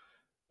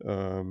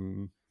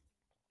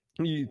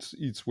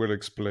 It's well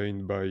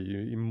explained by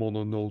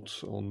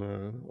Mononote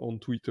on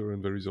Twitter,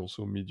 and there is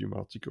also a Medium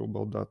article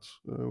about that,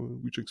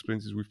 which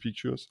explains it with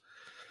pictures.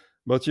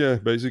 But yeah,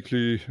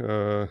 basically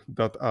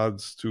that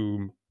adds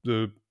to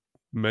the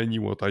many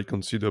what I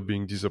consider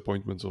being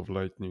disappointments of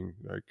Lightning.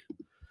 Like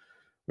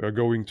we are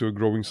going to a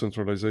growing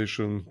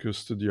centralization,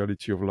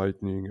 custodiality of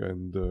Lightning,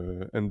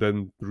 and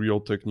then real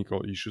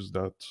technical issues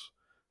that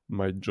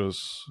might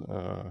just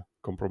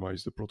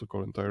compromise the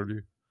protocol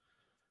entirely.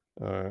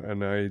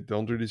 And I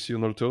don't really see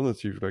an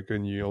alternative, like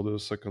any other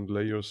second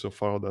layer so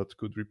far that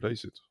could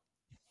replace it.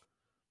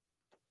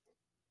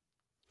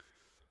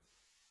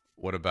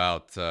 What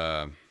about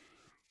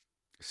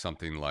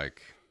something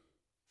like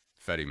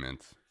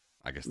Fedimint?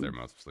 I guess they're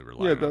mostly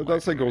Yeah, relying on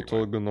that's like Lightning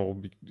anyway.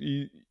 orthogonal.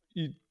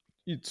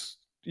 It,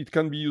 it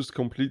can be used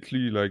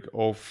completely like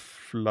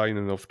offline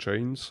and off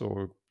chain.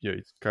 So yeah,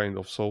 it kind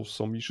of solves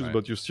some issues, Right.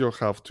 but you still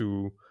have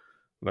to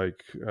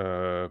like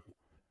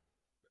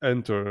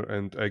enter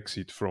and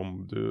exit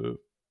from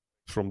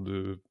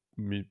the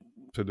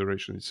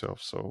federation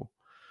itself. So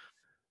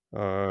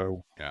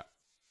Yeah.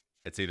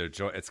 It's either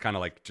it's kind of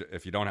like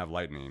if you don't have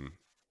Lightning,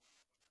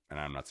 and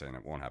I'm not saying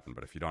it won't happen,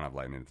 but if you don't have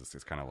Lightning,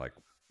 it's kind of like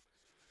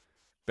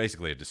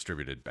basically a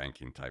distributed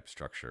banking type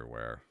structure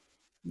where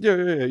Yeah.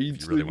 if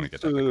you It's really want to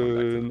get it's that Bitcoin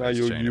back to the an base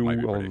chain, it might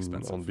be IOU pretty on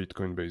expensive.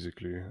 Bitcoin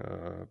basically,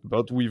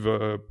 but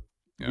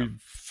Yeah. with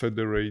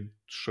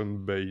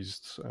federation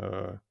based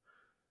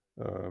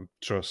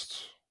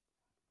trust.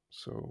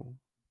 So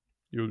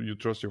you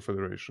trust your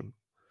federation.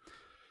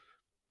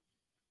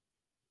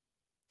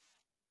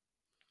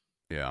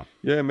 Yeah.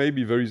 Yeah,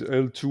 maybe there is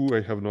L2.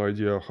 I have no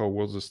idea how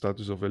was the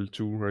status of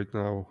L2 right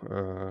now.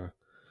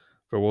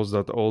 There was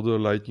that other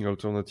Lightning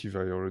alternative. I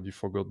already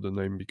forgot the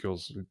name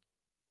because it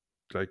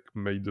like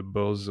made a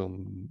buzz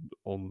on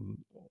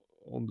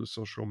the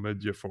social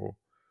media for a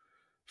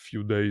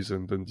few days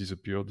and then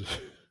disappeared.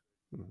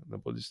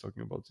 Nobody's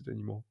talking about it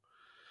anymore.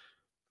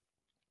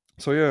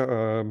 So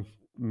yeah,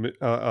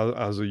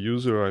 as a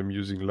user, I'm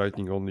using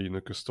Lightning only in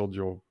a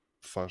custodial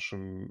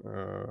fashion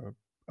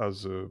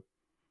as a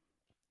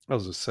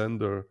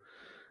sender,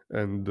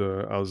 and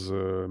as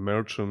a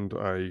merchant,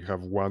 I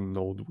have one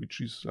node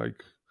which is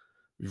like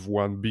with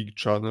one big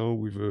channel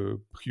with a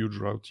huge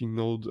routing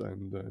node,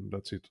 and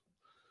that's it.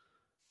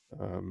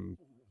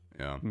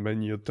 Yeah.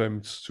 Many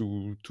attempts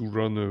to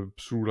run a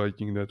through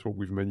Lightning network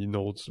with many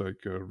nodes,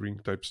 like ring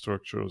type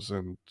structures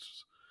and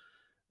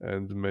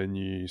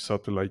many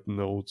satellite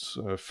nodes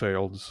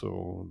failed.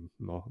 So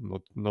no,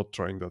 not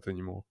trying that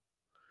anymore.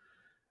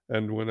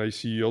 And when I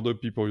see other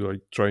people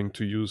like trying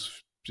to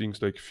use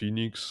things like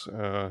Phoenix,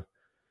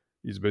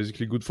 it's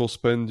basically good for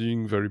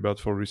spending, very bad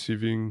for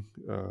receiving.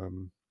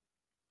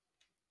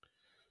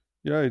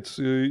 Yeah,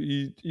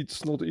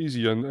 it's not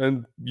easy,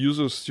 and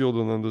users still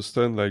don't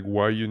understand like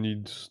why you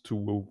need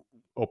to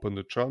open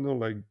the channel.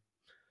 Like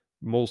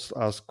most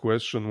asked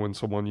question when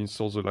someone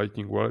installs a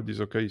Lightning wallet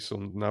is, okay, so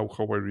now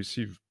how I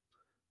receive?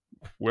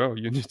 Well,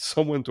 you need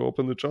someone to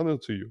open the channel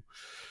to you.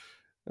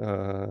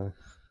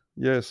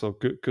 Yeah, so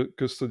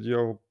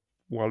custodial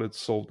wallets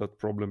solve that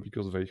problem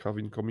because they have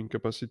incoming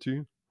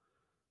capacity.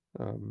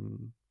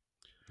 Um,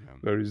 Yeah.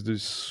 there is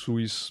this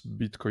Swiss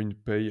Bitcoin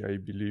Pay, I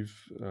believe,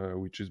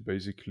 which is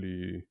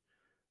basically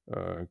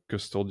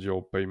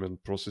custodial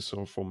payment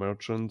processor for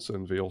merchants,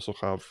 and they also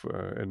have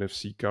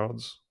NFC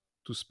cards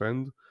to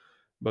spend,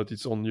 but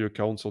it's only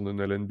accounts on an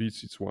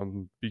LNB. It's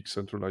one big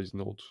centralized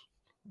node.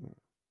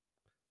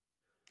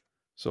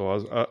 So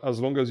as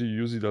long as you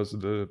use it as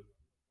the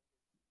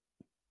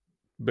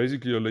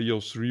basically a layer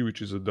 3,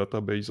 which is a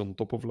database on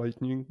top of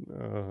Lightning,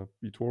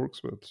 it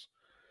works. But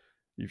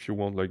if you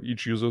want like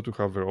each user to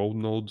have their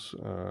own nodes,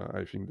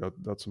 I think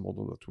that's a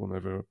model that will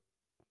never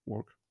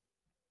work.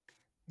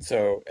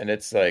 So, and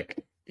it's like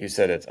you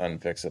said, it's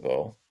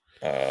unfixable.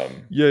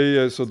 Um,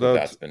 Yeah. So so that,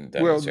 that's been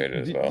well,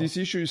 demonstrated as this well.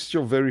 issue is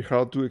still very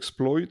hard to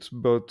exploit,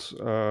 but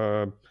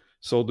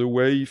so the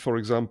way, for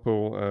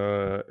example,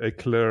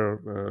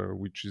 Eclair,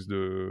 which is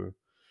the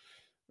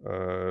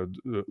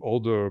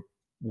other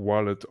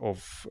wallet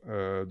of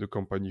the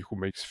company who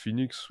makes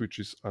Phoenix, which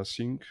is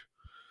async.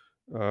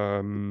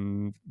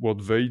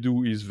 What they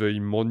do is they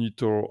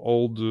monitor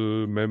all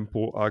the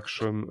mempool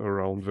action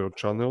around their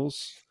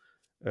channels,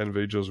 and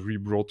they just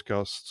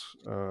rebroadcast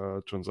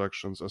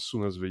transactions as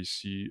soon as they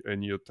see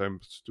any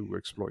attempt to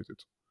exploit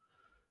it.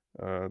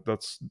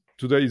 That's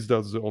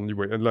the only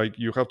way, and like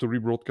you have to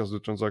rebroadcast the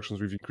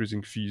transactions with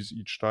increasing fees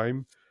each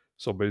time.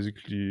 So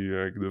basically,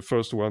 like the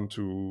first one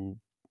to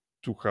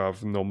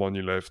have no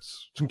money left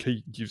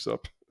gives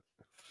up.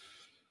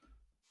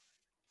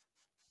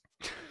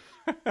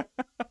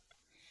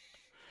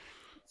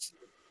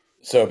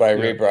 So by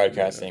Yeah.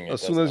 rebroadcasting, it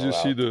As soon doesn't as you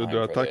see allow the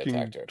time for the attack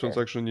attacking to occur.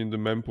 transaction in the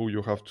mempool,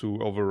 you have to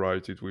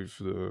overwrite it with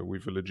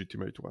a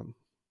legitimate one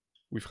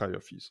with higher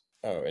fees.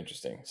 Oh,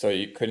 interesting. So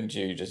you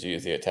just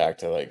use the attack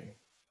to like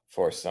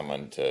force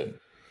someone to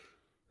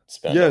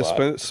spend a Yeah, lot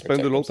to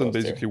spend a protect lot and themselves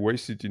too? basically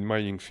waste it in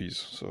mining fees.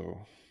 So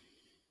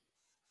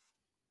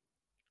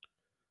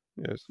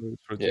yeah, so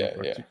it's pretty Yeah,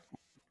 yeah. impractical.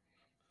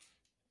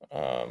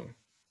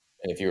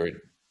 And if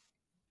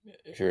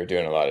you were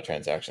doing a lot of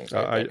transactions,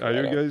 right, breaking Are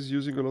that you up. guys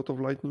using a lot of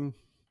Lightning?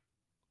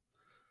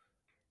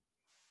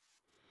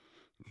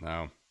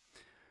 No.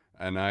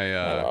 And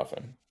Not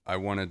often. I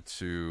wanted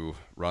to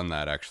run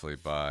that actually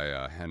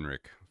by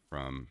Henrik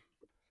from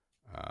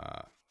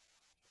uh,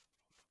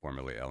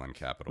 formerly Ellen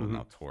Capital, Mm-hmm.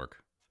 now Torque,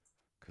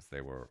 because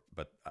they were.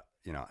 But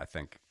I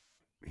think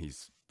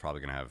he's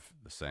probably going to have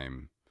the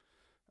same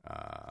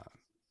uh,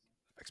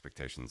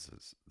 expectations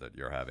as that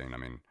you're having. I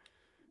mean,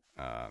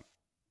 uh,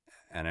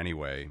 and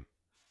anyway,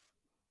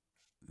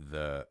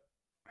 the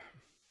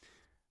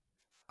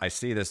I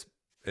see this.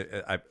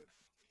 I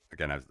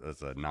again,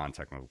 as a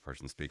non-technical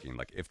person speaking,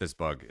 like if this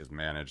bug is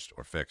managed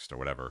or fixed or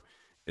whatever,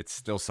 it's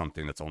still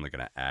something that's only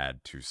going to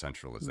add to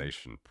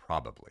centralization,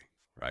 probably,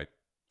 right?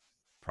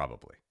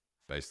 Probably,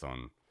 based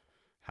on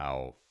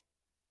how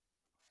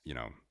you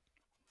know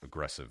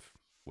aggressive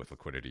with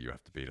liquidity you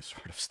have to be to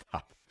sort of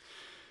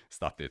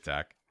stop the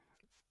attack.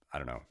 I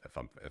don't know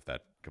if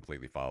that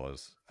completely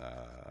follows.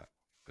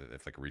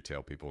 If like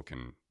retail people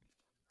can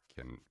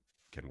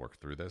can work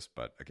through this,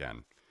 but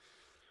again,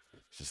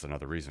 It's just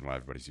another reason why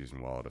everybody's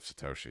using Wallet of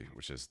Satoshi,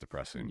 which is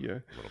depressing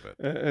Yeah. a little bit.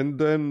 And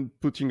then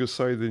putting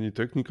aside any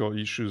technical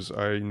issues,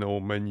 I know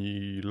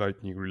many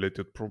Lightning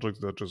related projects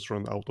that just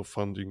run out of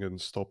funding and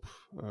stop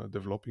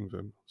developing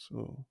them.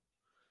 So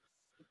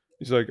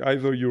it's like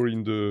either you're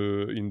in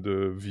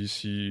the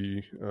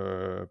VC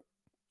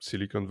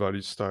Silicon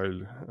Valley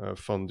style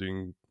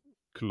funding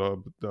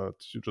club that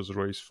you just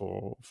raise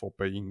for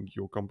paying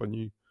your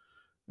company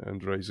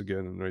and raise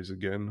again and raise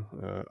again.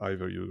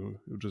 Either you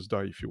just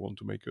die if you want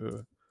to make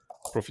a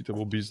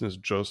profitable business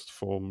just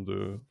from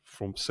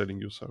selling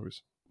your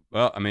service.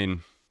 Well, I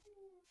mean,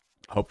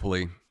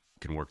 hopefully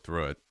can work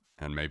through it,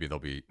 and maybe there'll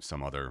be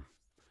some other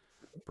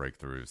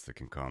breakthroughs that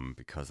can come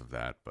because of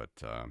that.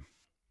 But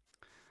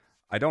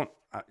I don't,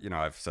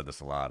 I've said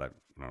this a lot. I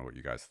don't know what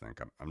you guys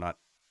think. I'm not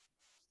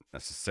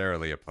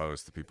necessarily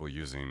opposed to people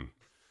using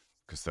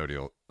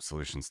custodial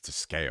solutions to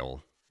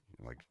scale,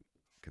 like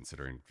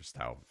considering just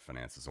how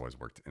finance has always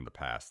worked in the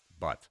past.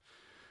 But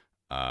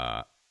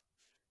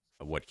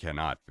what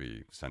cannot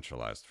be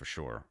centralized for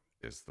sure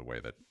is the way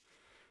that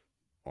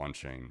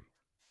on-chain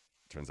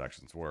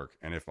transactions work.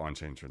 And if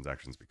on-chain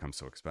transactions become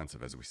so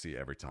expensive as we see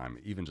every time,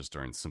 even just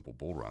during simple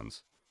bull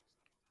runs,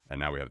 and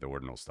now we have the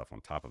ordinal stuff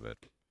on top of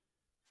it,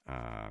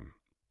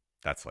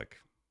 that's like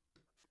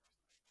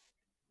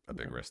a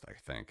big risk, I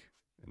think,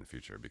 in the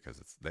future, because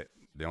it's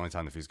the only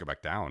time the fees go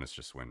back down is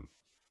just when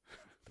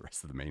the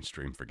rest of the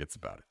mainstream forgets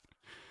about it.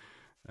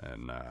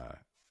 And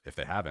if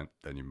they haven't,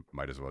 then you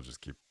might as well just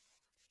keep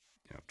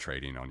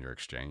trading on your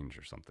exchange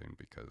or something,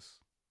 because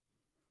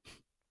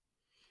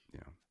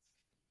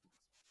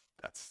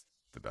that's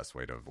the best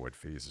way to avoid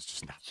fees, is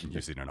just not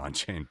using an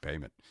on-chain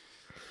payment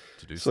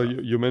to do so. stuff.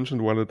 You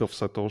mentioned Wallet of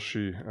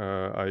Satoshi.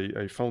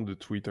 I found the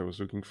tweet I was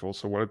looking for.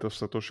 So Wallet of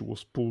Satoshi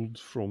was pulled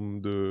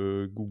from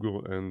the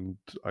Google and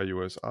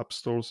iOS app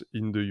stores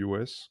in the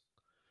US.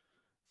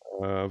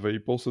 They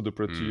posted a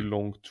pretty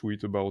long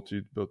tweet about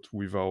it, but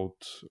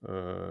without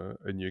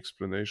any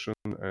explanation.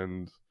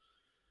 And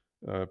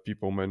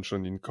people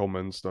mentioned in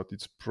comments that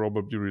it's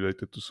probably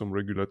related to some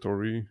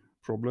regulatory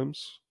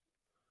problems.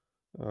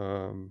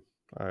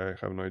 I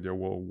have no idea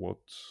what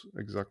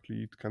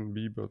exactly it can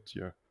be, but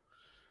yeah.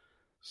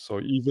 So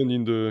even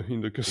in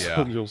the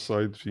custodial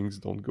side, things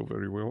don't go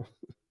very well.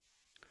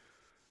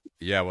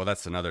 Yeah, well,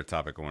 that's another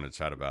topic I want to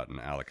chat about.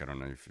 And Alec, I don't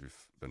know if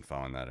you've been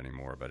following that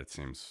anymore, but it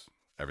seems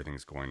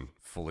everything's going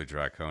fully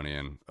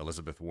draconian.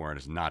 Elizabeth Warren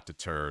is not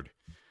deterred.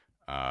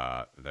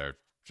 They're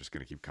just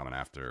going to keep coming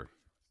after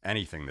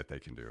anything that they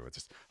can do. It's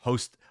just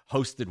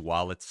hosted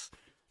wallets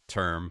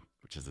term,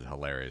 which is a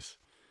hilarious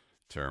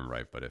term,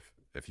 right? But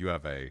if you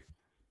have a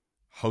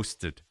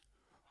hosted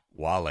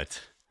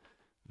wallet,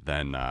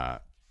 then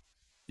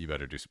you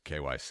better do some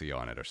KYC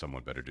on it, or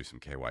someone better do some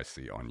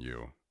KYC on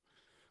you,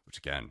 which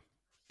again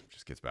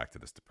just gets back to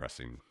this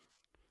depressing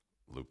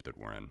loop that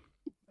we're in.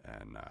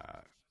 And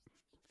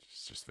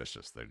it's just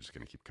vicious. They're just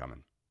going to keep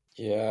coming.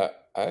 Yeah,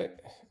 I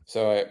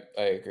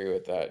agree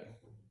with that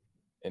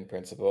in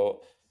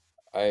principle.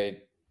 I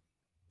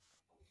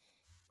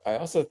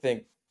also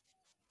think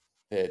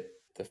that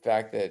the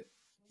fact that,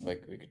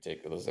 like, we could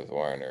take Elizabeth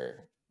Warren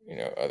or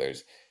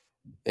others,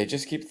 they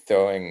just keep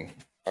throwing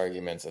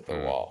arguments at the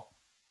wall.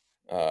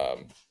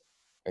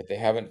 Like, they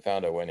haven't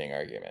found a winning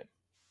argument.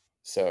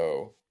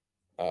 So,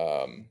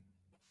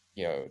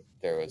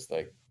 there was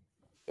like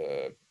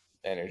the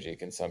energy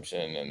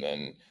consumption, and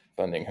then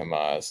funding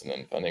Hamas, and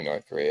then funding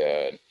North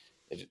Korea. And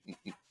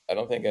I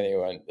don't think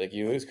anyone, like,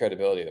 you lose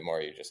credibility the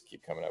more you just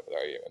keep coming up with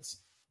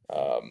arguments.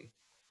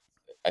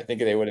 I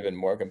think they would have been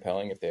more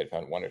compelling if they had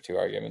found one or two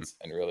arguments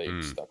and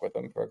really stuck with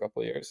them for a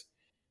couple of years.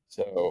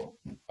 So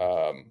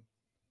I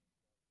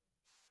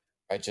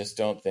just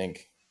don't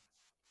think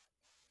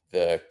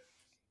the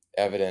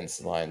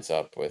evidence lines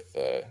up with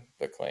the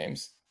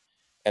claims.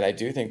 And I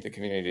do think the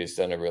community has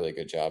done a really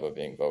good job of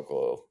being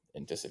vocal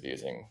in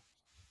disabusing,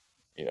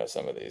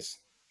 some of these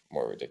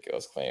more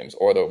ridiculous claims,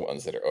 or the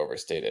ones that are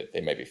overstated.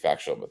 They may be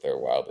factual, but they're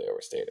wildly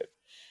overstated,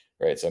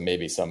 right? So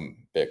maybe some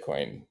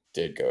Bitcoin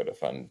did go to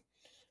fund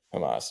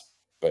Hamas,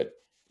 but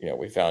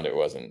we found it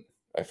wasn't.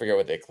 I forget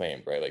what they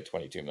claimed, right? Like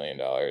 $22 million,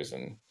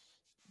 and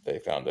they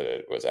found that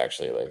it was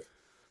actually like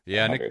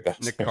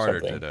Nick Carter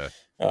did a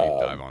deep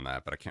dive on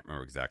that, but I can't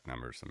remember exact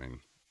numbers. I mean,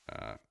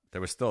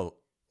 there was still,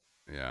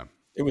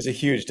 it was a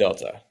huge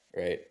delta,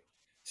 right?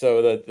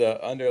 So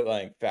the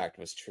underlying fact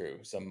was true.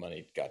 Some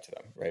money got to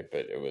them, right?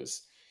 But it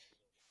was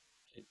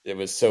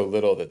so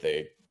little that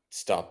they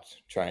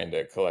stopped trying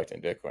to collect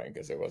in Bitcoin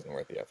because it wasn't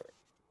worth the effort.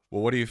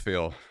 Well, what do you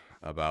feel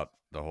about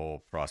the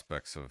whole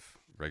prospects of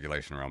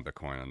regulation around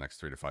Bitcoin in the next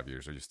 3 to 5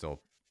 years? Are you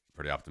still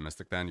pretty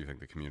optimistic then? You think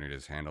the community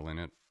is handling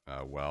it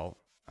well?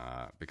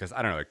 Because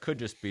I don't know, it could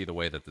just be the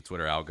way that the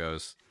Twitter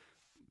algos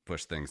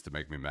push things to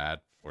make me mad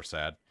or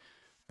sad.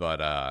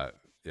 But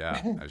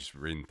yeah, I was just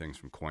reading things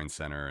from Coin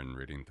Center and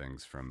reading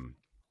things from,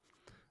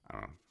 I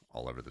don't know,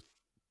 all over the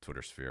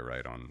Twitter sphere,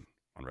 right, on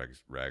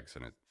regs,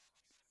 and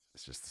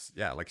it's just,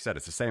 yeah, like you said,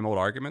 it's the same old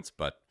arguments,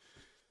 but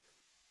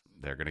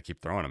they're going to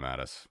keep throwing them at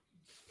us.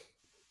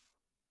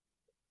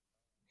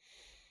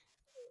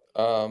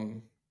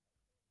 Um,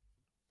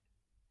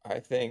 I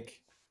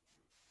think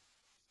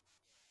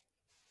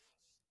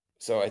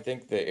so. I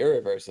think the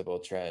irreversible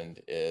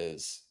trend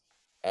is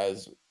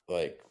as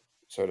like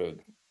sort of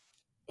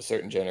a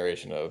certain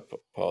generation of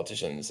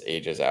politicians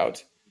ages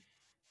out,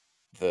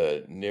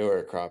 the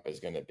newer crop is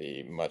going to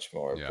be much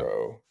more Yeah.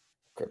 pro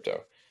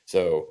crypto.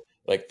 So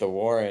like the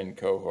Warren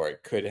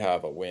cohort could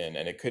have a win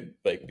and it could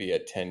like be a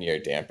 10-year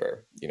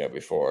damper,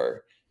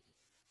 before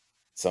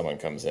someone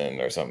comes in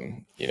or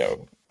some,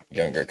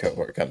 younger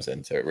cohort comes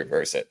in to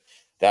reverse it.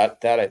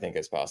 That I think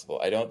is possible.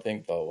 I don't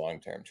think the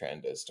long-term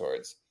trend is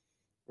towards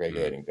Mm.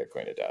 regulating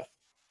Bitcoin to death.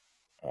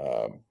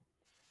 Um,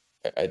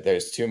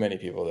 there's too many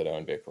people that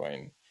own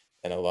Bitcoin,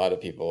 and a lot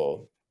of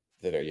people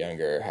that are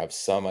younger have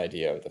some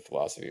idea of the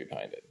philosophy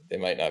behind it. They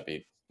might not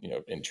be,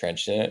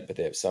 entrenched in it, but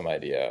they have some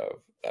idea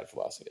of that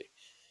philosophy.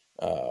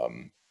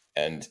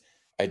 And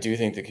I do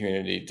think the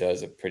community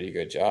does a pretty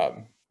good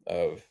job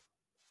of.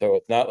 So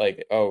it's not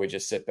like, oh, we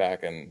just sit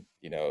back and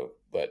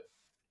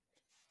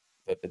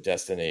let the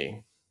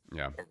destiny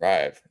Yeah.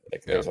 arrive.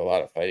 Like Yeah. there's a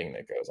lot of fighting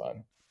that goes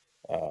on,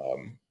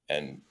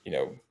 and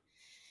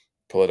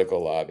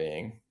political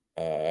lobbying,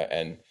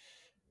 and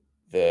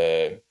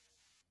the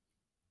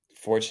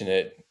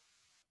fortunate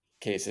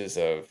cases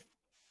of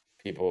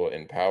people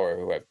in power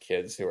who have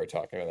kids who are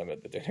talking to them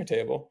at the dinner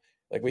table.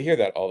 Like we hear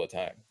that all the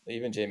time.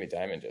 Even Jamie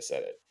Dimon just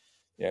said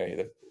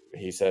it.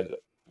 He said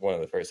one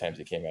of the first times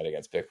he came out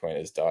against Bitcoin,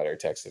 his daughter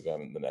texted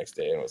him the next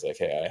day and was like,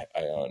 "Hey,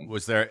 I own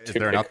Is two there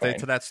an update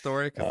to Bitcoin." that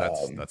story?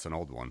 Because Um, that's an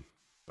old one,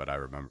 but I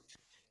remember.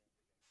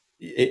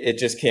 it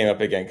just came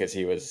up again because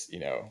he was,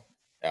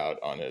 out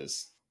on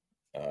his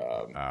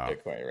Oh,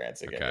 Bitcoin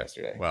rants again okay.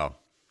 yesterday. Well,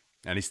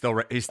 and he's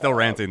still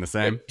ranting the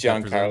same, But I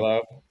presume.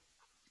 Giancarlo,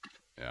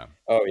 Yeah.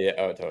 oh yeah,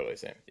 oh totally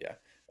same, yeah.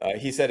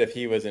 He said if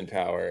he was in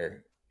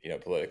power,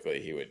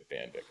 politically, he would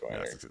ban Bitcoin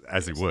Yes, or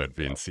as he would, something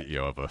being else.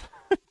 CEO of a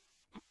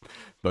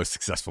most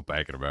successful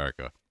bank in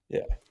America.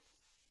 Yeah,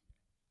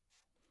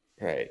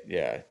 right.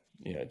 Yeah,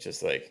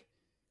 just like,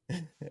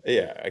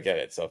 yeah, I get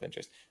it, self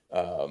interest.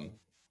 Um,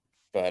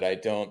 but I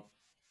don't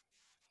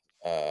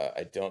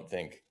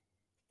think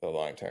the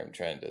long term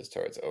trend is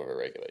towards over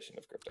regulation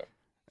of crypto.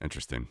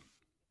 Interesting.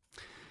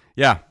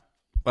 Yeah.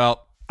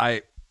 Well,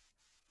 I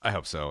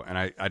hope so, and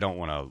I don't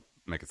want to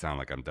make it sound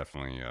like I'm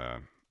definitely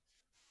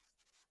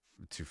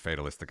too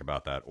fatalistic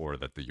about that, or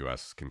that the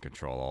U.S. can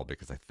control all,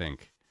 because I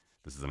think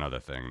this is another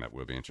thing that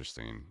will be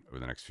interesting over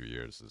the next few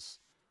years. Is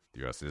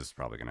the U.S. is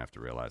probably going to have to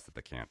realize that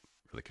they can't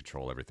really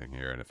control everything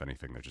here, and if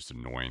anything, they're just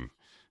annoying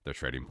their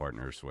trading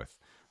partners with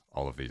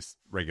all of these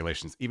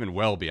regulations, even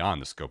well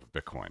beyond the scope of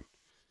Bitcoin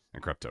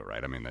and crypto.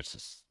 Right? I mean, that's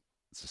just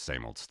it's the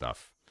same old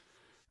stuff.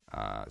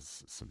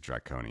 Some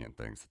draconian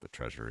things that the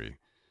Treasury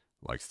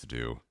likes to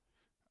do,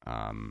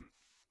 um,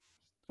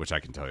 which I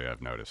can tell you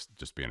I've noticed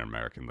just being an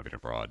American living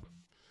abroad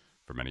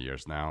for many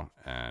years now,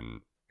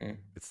 and Mm.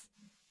 it's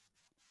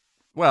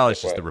well, it's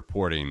Like just the what?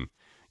 reporting.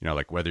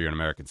 Like whether you're an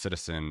American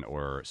citizen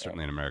or Oh,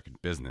 certainly an American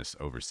business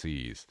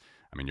overseas.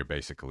 I mean, you're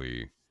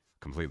basically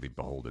completely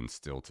beholden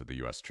still to the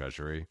U.S.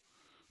 Treasury.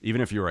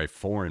 Even if you're a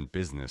foreign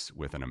business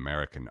with an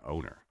American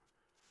owner,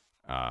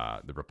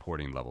 the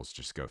reporting levels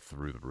just go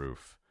through the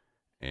roof,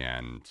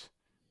 and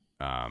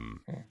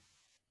um, mm.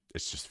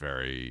 it's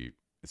very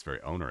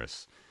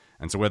onerous.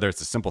 And so whether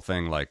it's a simple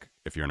thing like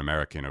if you're an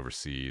American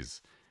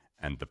overseas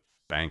and the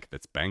bank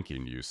that's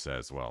banking you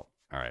says, well,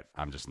 all right,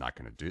 I'm just not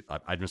going to do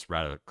I'd just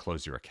rather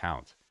close your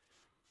account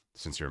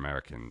since you're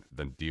American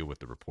than deal with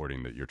the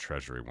reporting that your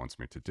treasury wants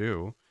me to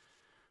do,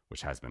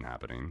 which has been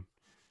happening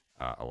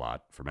a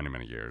lot for many,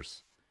 many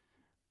years.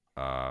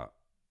 Uh,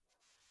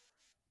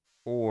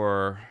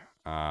 or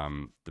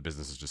the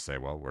businesses just say,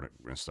 well, we're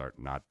going to start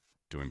not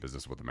doing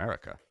business with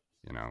America,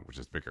 which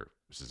is bigger,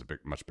 which is a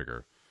much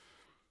bigger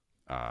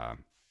uh,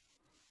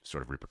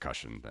 sort of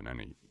repercussion than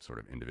any sort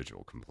of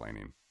individual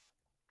complaining.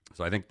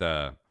 So I think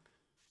they're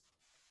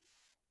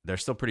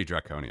still pretty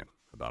draconian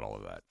about all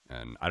of that.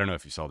 And I don't know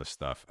if you saw this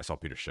stuff. I saw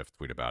Peter Schiff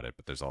tweet about it,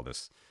 but there's all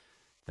this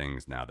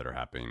things now that are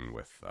happening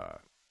with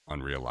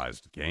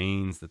unrealized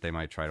gains that they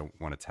might try to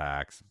want to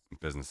tax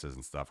businesses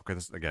and stuff. Okay,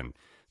 this again,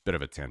 a bit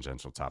of a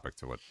tangential topic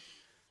to what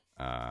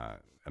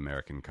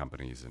American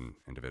companies and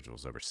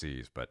individuals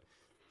overseas, but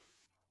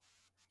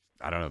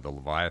I don't know. The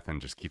Leviathan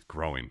just keeps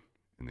growing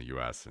in the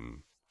U.S.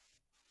 and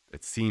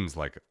it seems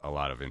like a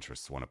lot of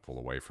interests want to pull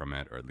away from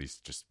it, or at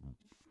least just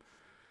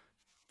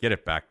get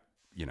it back,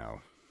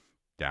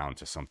 down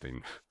to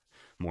something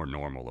more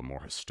normal and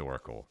more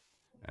historical,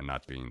 and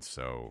not being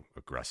so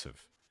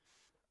aggressive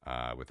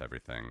with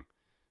everything.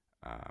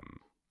 Um,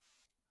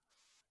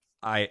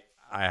 I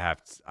I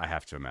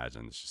have to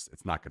imagine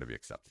it's not going to be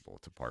acceptable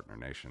to partner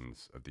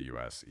nations of the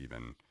U.S.,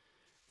 even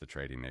the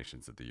trading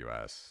nations of the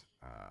U.S.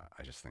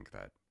 I just think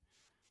that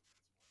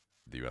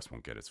the U.S.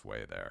 won't get its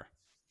way there.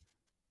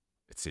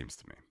 It seems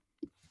to me.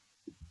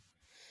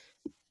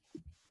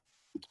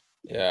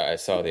 Yeah, I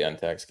saw the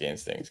untaxed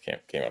gains things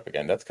came up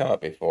again. That's come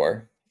up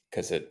before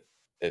because it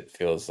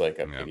feels like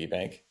a Yeah. piggy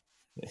bank.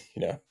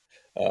 you know,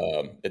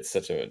 it's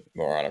such a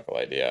moronical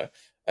idea.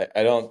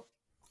 I don't.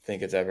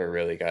 think it's ever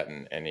really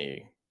gotten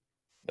any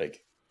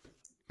like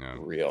Yeah.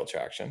 real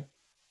traction.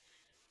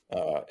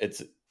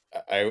 It's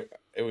I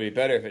it would be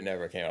better if it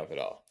never came up at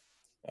all,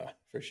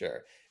 for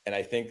sure. And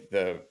I think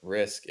the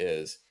risk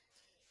is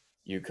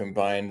you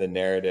combine the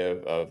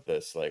narrative of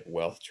this like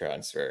wealth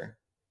transfer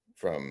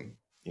from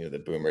the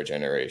boomer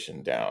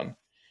generation down,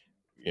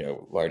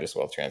 largest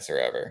wealth transfer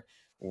ever,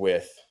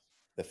 with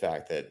the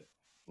fact that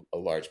a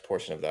large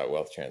portion of that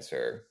wealth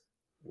transfer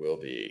will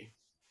be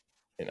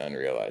in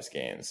unrealized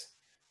gains,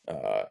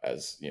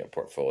 as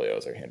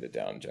portfolios are handed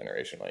down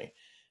generationally.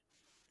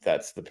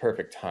 That's the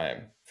perfect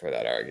time for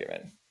that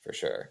argument, for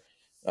sure.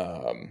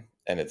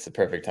 And it's the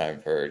perfect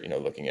time for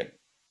looking at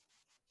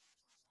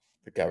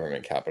the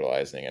government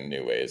capitalizing in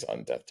new ways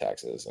on death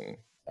taxes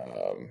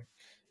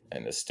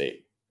and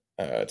estate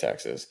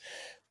taxes.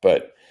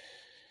 But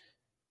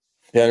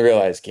the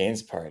unrealized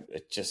gains part,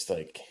 it's just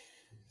like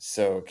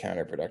so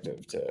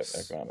counterproductive to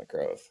economic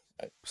growth.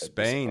 I'd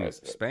be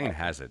surprised if it Spain happened.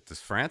 has it. Does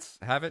France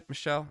have it,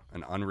 Michelle?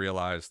 An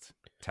unrealized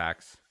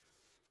tax.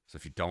 So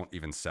if you don't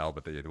even sell,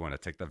 but they want to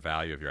take the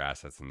value of your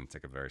assets and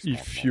take a very If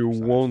small you percentage.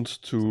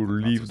 want to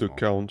Sometimes not so leave the small.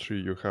 country,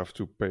 you have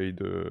to pay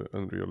the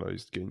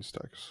unrealized gains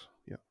tax.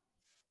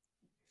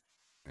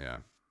 Yeah,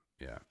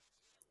 yeah.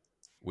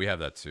 We have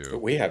that too.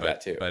 We have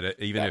that too. But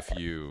even That if part.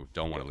 you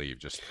don't want to leave,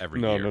 just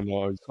every No, year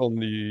no.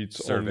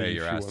 It's survey only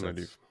your if you want to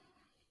assets. leave.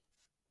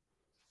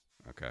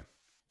 Okay.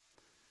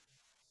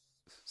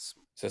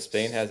 So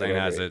Spain has Spain it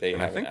has over. it, They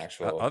and I have an think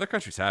actual. other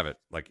countries have it.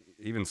 Like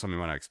even some you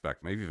might not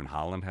expect. Maybe even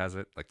Holland has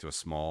it, like to a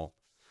small.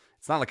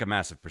 It's not like a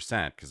massive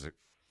percent because it,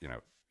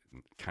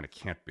 kind of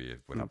can't be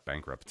without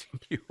bankrupting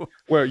you.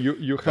 Well,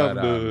 you But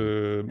have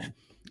the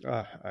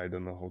I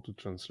don't know how to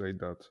translate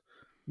that.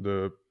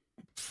 The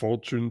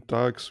fortune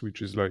tax,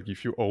 which is like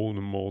if you own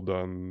more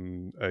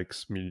than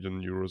X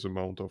million euros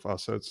amount of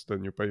assets,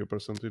 then you pay a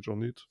percentage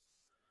on it.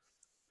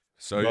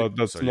 But so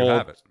that's you not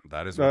have it.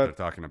 That is what they're that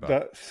talking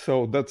about.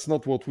 that's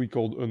not what we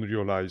call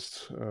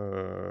unrealized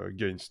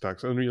gains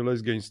tax.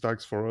 Unrealized gains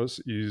tax for us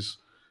is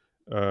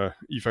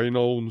if I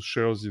now own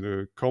shares in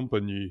a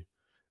company,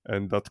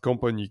 and that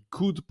company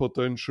could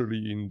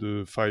potentially in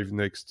the 5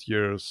 next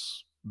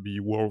years be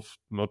worth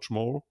much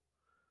more,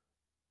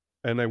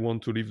 and I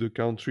want to leave the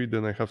country,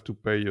 then I have to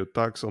pay a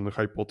tax on the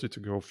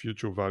hypothetical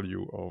future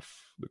value of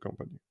the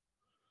company.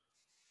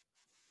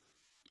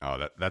 Oh,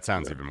 that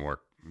sounds Yeah. even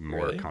more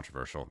Really?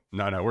 controversial.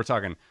 No, we're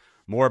talking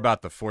more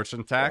about the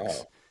fortune tax,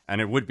 Wow.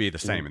 and it would be the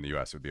Mm. same in the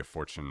U.S. It would be a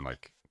fortune,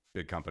 like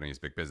big companies,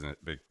 big business,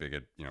 big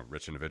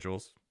rich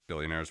individuals,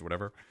 billionaires,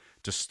 whatever,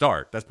 to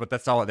start.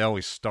 That's all they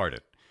always start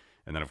it,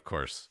 and then of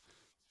course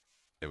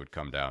it would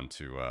come down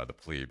to the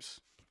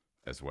plebes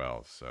as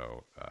well.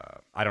 So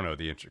I don't know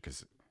the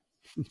intricacies.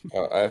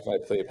 Oh, I have my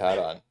plebe hat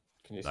on.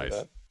 Can you see Nice.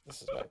 that?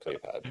 This is my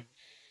plebe hat.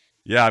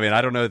 Yeah, I mean,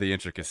 I don't know the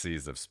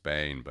intricacies of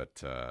Spain,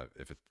 but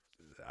if it,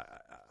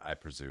 I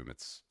presume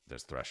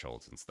there's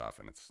thresholds and stuff,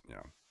 and it's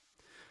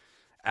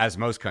as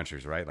most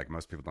countries, right? Like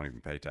most people don't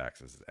even pay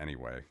taxes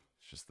anyway.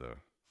 It's just the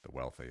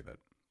wealthy that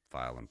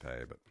file and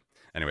pay. But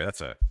anyway,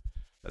 that's a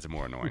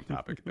more annoying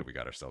topic that we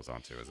got ourselves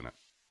onto, isn't it?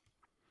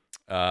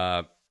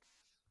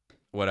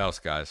 What else,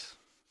 guys?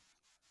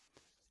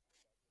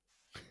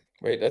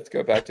 Wait, let's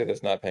go back to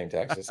this not paying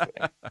taxes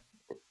thing.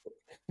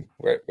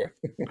 Where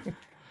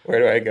where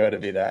do I go to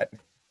be that?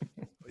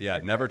 Yeah,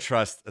 never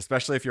trust,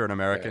 especially if you're an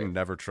American, Right.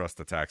 never trust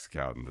a tax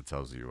accountant that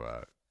tells you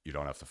you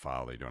don't have to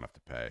file, you don't have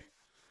to pay.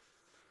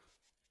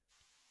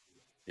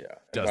 Yeah.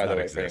 And Does by the not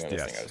way, for exist. anyone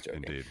listening, I Yes, was joking.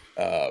 indeed.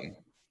 Um,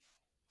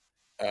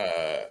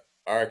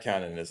 our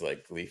accountant is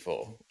like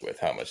gleeful with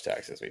how much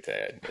taxes we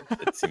pay.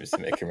 It seems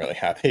to make him really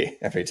happy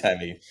every time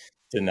he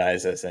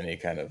denies us any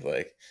kind of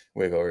like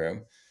wiggle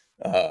room.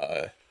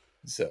 Uh,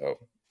 so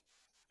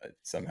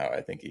somehow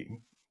I think he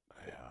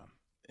Yeah.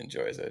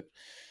 enjoys it.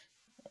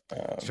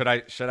 Should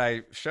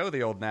I show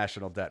the old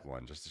national debt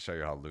one just to show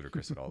you how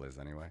ludicrous it all is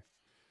anyway?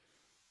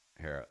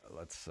 Here,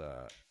 let's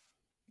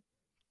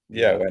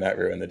Yeah, why not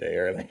ruin the day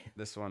early?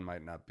 this one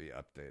might not be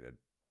updated.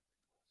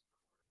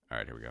 All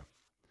right, here we go.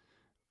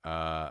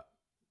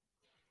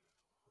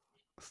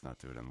 Let's not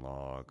do it in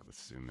log.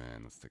 Let's zoom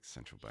in. Let's take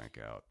central bank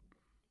out.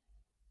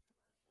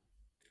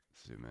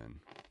 Zoom in.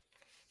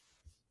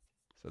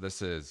 So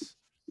this is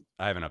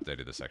I haven't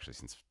updated this actually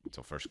since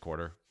until first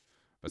quarter,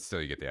 but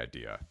still you get the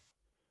idea.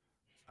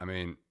 I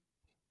mean,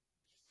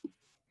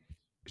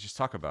 just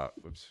talk about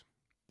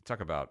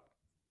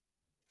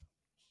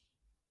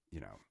you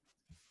know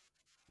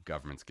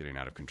governments getting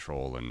out of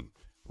control and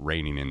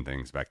reining in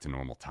things back to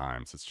normal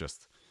times.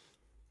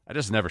 I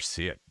just never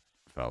see it,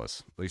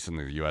 fellas. At least in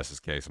the U.S.'s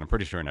case, and I'm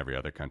pretty sure in every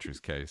other country's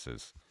case,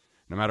 is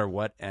no matter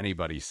what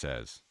anybody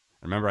says.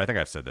 Remember, I think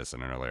I've said this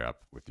in an earlier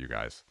up with you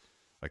guys.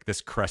 Like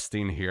this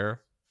cresting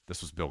here,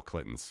 this was Bill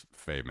Clinton's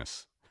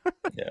famous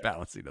Yeah.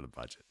 balancing of the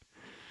budget.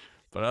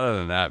 But other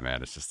than that,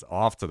 man, it's just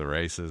off to the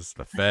races.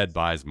 The Fed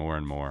buys more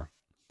and more.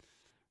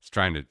 It's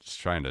trying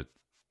to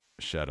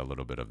shed a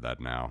little bit of that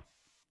now.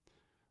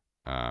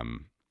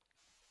 Um,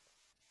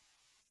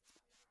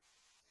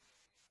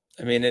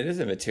 I mean, it is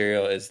a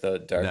material. Is the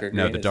darker No,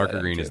 green? the Is that darker M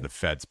green is two? the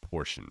Fed's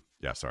portion.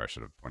 Yeah, sorry, I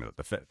should have pointed out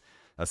the Fed.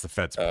 That's the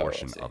Fed's Oh,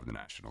 I portion see. of the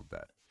national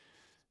debt.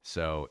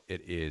 So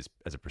it is,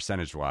 as a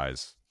percentage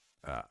wise,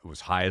 it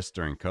was highest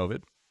during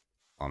COVID,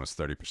 almost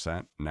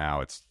 30%.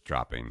 Now it's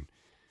dropping,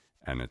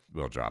 and it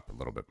will drop a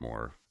little bit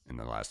more in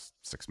the last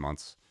 6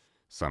 months,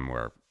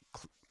 somewhere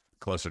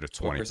closer to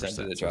What percent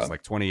did 20%. it So it's drop?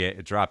 like 28.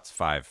 It dropped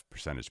 5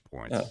 percentage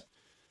Oh, points.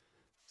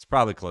 It's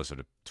probably closer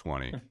to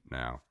 20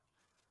 now.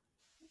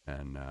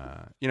 And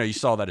you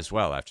saw that as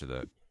well after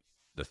the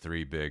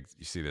three big.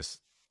 You see this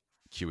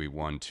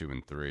QE1, two,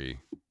 and three.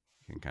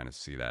 You can kind of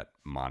see that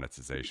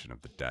monetization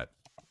of the debt,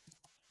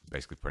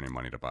 basically printing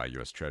money to buy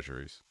U.S.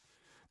 Treasuries.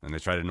 And they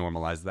try to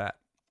normalize that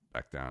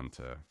back down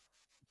to,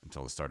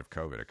 until the start of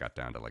COVID, it got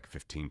down to like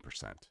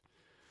 15%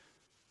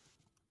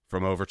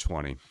 from over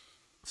 20.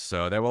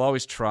 So they will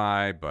always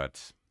try,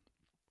 but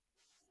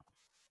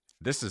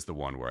this is the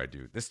one where I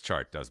do. This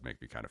chart does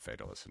make me kind of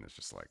fatalist, and it's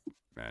just like,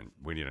 man,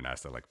 we need an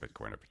asset like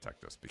Bitcoin to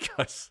protect us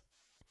because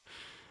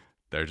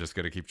they're just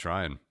going to keep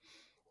trying,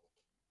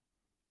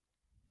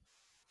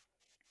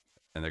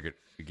 and they're going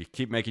to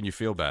keep making you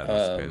feel bad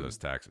unless you pay those um,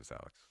 taxes,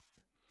 Alex.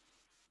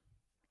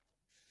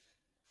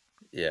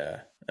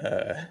 yeah.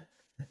 I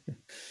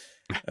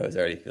was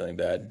already feeling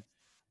bad.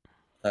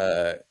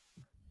 Uh,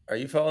 are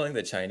you following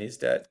the Chinese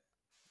debt,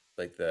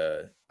 like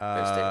their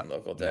state and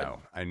local debt?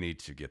 No, I need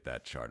to get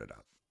that charted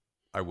up.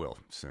 I will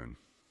soon.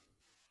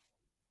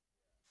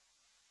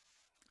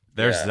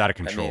 Theirs is Yeah, out of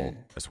I control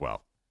mean, as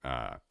well,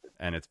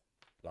 and it's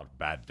a lot of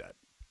bad debt,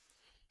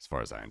 as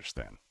far as I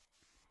understand.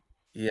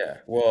 yeah.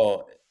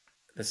 Well,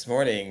 this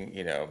morning,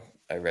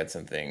 I read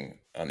something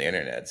on the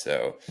internet,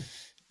 so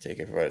take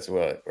it for what it's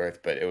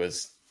worth. But it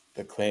was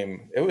the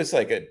claim. It was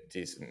like a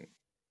decent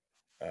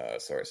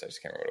source. I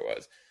just can't remember what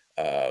it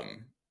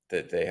was.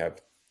 That they have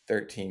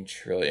 13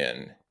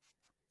 trillion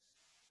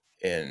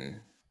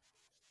in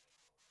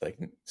like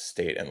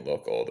state and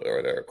local,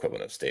 or their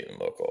equivalent of state and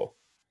local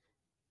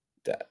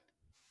debt,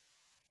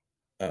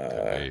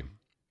 Could uh, be.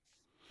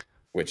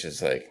 which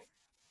is like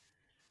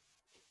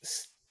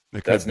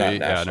It that's could not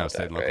be. Yeah, no, national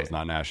state debt, and local right? is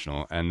not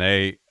national. And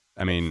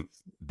I mean,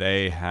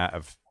 they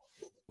have,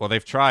 well,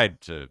 they've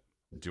tried to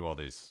do all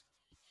these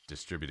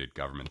distributed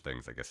government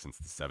things, I guess, since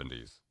the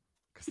 70s,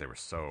 because they were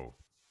so,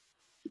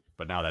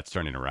 but now that's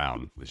turning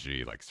around with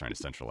Xi, like trying to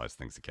centralize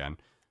things again.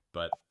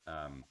 But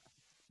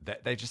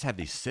they just have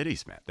these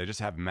cities, man. They just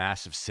have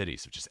massive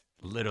cities of just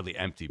literally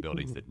empty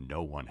buildings that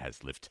no one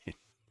has lived in.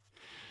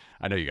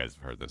 I know you guys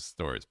have heard those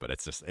stories, but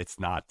it's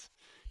not,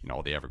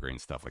 all the evergreen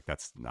stuff. Like,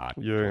 that's not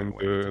Yeah, going and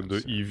away the anytime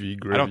the soon. EV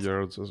I don't,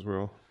 graveyards as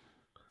well.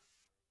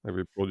 Like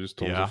they produce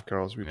tons yeah, of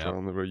cars which yep,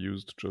 are never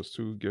used just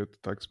to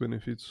get tax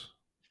benefits.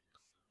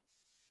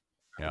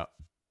 yep.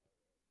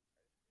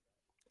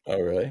 Oh,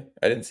 really?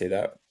 I didn't see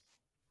that.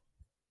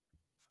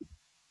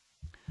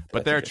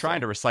 But That's they're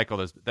trying to interesting. recycle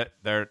those.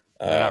 They're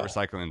not Uh,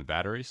 recycling the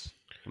batteries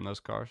from those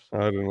cars. I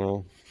don't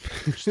know.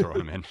 They're just throwing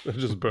them in. They're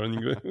just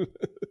burning them.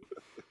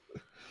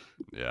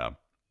 Yeah,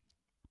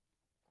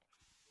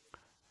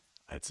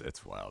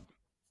 it's wild.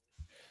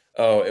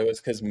 oh, it was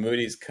because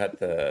Moody's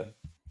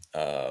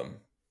um,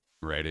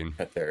 Rating.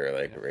 cut their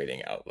like Yeah,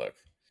 rating outlook,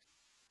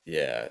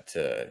 yeah,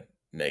 to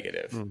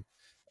negative, Hmm.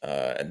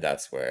 and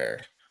that's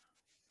where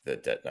the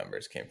debt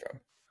numbers came from.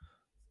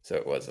 So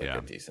it was like yeah.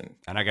 a decent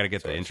And I got to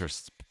get the source.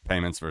 interest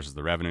payments versus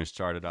the revenues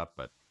charted up.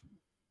 But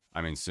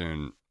I mean,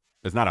 soon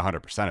it's not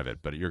 100% of it,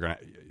 but you're gonna,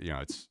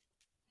 it's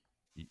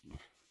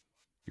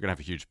you're gonna have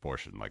a huge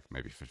portion, like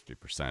maybe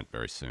 50%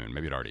 very soon.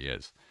 Maybe it already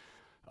is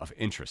of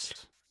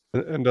interest.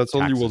 And that's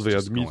only what Taxes they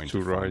just admit going to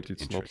to, right? fund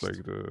It's not interest.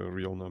 like the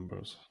real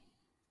numbers.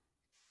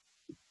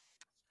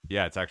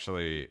 Yeah, it's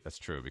actually that's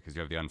true because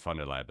you have the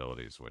unfunded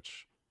liabilities,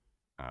 which,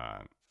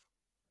 uh,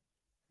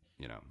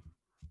 you know,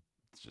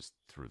 it's just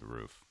through the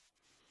roof.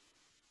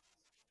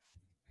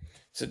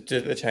 So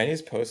did the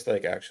Chinese post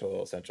like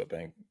actual central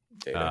bank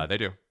data? They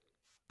do,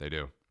 they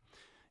do.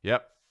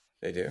 Yep,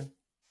 They do.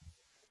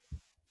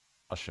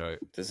 I'll show you.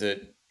 Does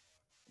it?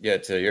 Yeah.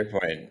 To your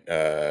point,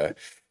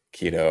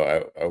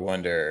 Keto. I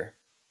wonder.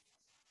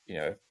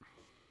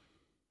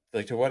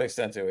 Like to what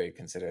extent do we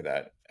consider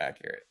that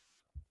accurate?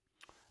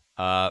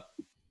 Uh,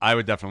 I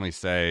would definitely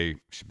say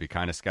should be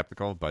kind of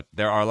skeptical, but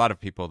there are a lot of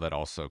people that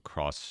also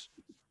cross,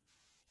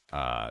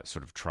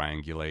 sort of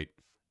triangulate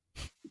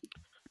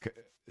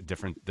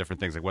different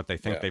things, like what they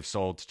think Yeah. they've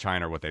sold to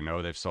China or what they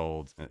know they've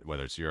sold,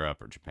 whether it's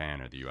Europe or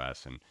Japan or the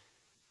U.S. And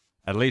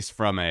at least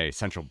from a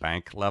central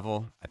bank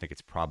level, I think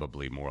it's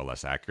probably more or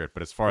less accurate.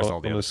 But as far as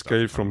all the On a other stuff scale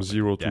you're talking from about, like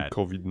the 0 to debt.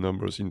 COVID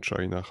numbers in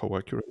China, how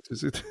accurate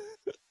is it?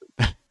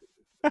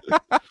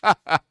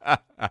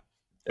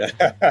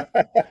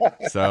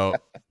 So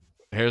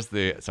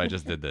so I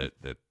just did the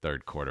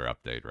third quarter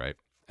update, right?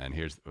 And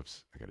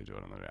oops, I got to do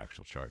it on the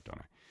actual chart, don't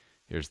I?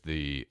 Here's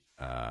the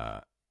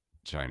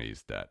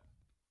Chinese debt.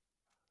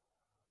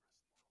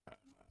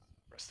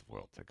 Rest of the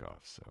world take off.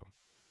 So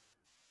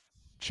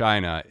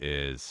China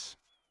is,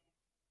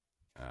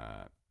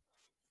 uh,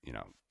 you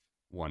know,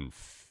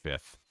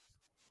 1/5.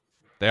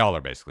 They all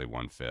are basically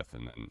 1/5,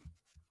 and then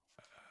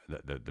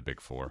the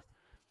big four,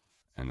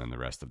 and then the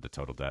rest of the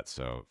total debt.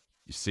 So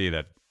you see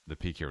that the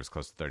peak here was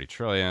close to 30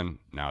 trillion.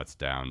 Now it's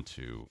down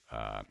to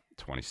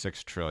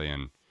 26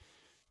 trillion.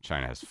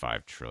 China has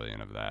 5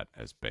 trillion of that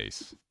as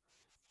base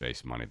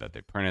money that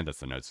they printed. That's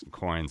the notes and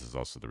coins. There's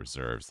also the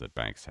reserves that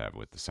banks have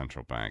with the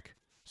central bank.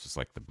 It's just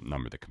like the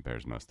number that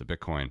compares most to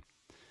Bitcoin.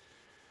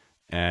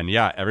 And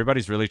yeah,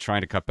 everybody's really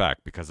trying to cut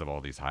back because of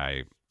all these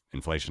high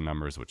inflation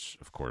numbers, which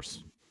of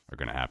course are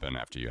going to happen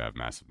after you have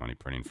massive money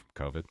printing from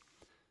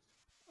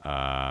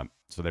COVID.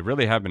 So they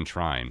really have been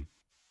trying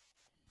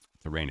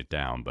to rein it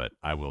down. But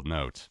I will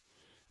note,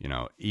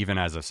 even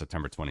as of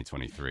September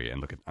 2023,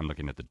 and I'm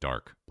looking at the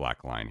dark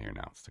black line here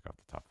now. Let's take off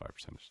the top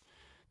 5%.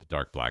 The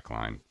dark black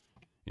line,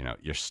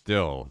 you're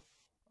still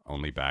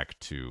only back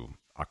to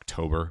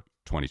October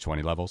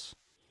 2020 levels.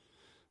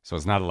 So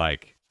it's not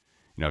like,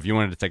 if you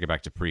wanted to take it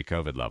back to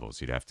pre-COVID levels,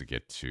 you'd have to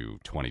get to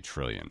 20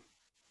 trillion.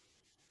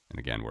 And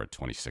again, we're at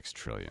 26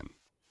 trillion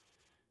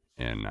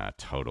in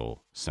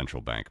total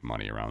central bank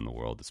money around the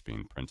world that's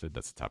being printed.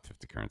 That's the top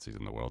 50 currencies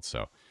in the world.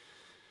 So,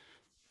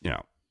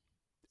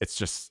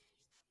 it's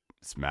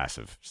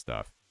massive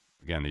stuff.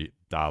 Again, the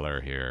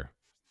dollar here,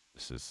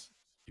 this is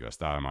US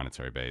dollar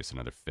monetary base,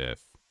 another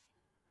fifth.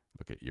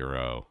 Look at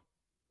euro.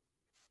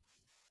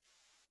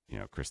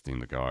 Christine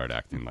Lagarde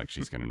acting like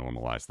she's going to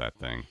normalize that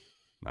thing.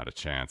 Not a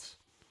chance.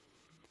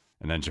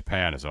 And then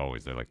Japan, as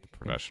always, they're like the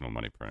professional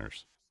money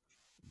printers.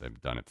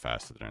 They've done it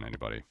faster than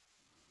anybody.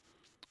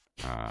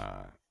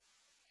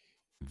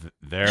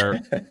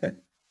 They're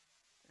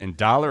in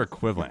dollar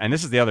equivalent. And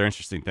this is the other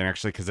interesting thing,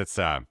 actually, because it's,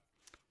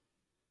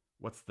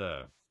 what's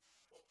the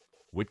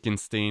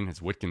Wittgenstein?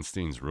 It's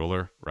Wittgenstein's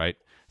ruler, right?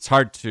 It's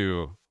hard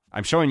to,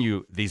 I'm showing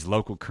you these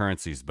local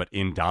currencies, but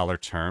in dollar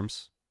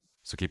terms.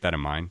 So keep that in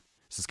mind.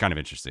 This is kind of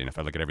interesting. If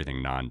I look at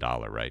everything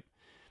non-dollar, right?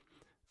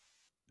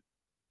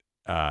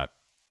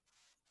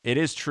 It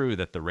is true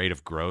that the rate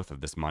of growth of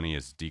this money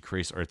is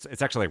decreased, or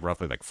it's actually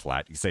roughly like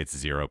flat. You say it's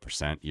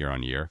 0% year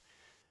on year,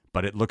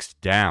 but it looks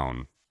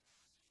down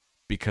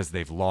because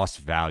they've lost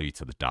value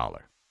to the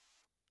dollar.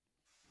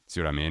 See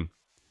what I mean?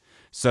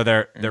 So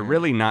they're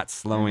really not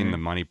slowing the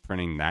money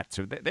printing that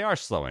too. They are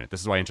slowing it.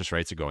 This is why interest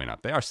rates are going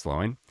up. They are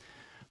slowing,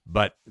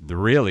 but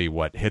really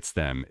what hits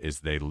them is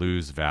they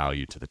lose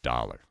value to the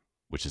dollar,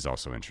 which is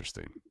also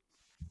interesting.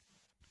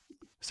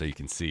 So you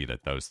can see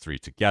that those three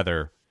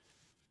together,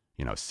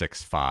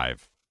 6,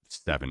 5,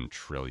 7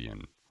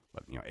 trillion,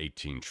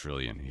 18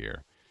 trillion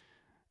here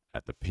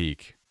at the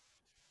peak.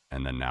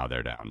 And then now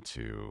they're down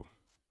to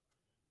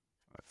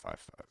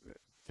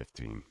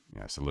 15.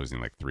 Yeah, so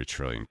losing like 3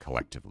 trillion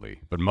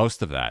collectively. But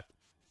most of that,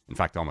 in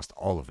fact, almost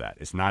all of that,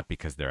 is not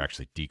because they're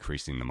actually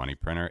decreasing the money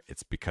printer.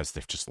 It's because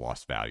they've just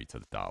lost value to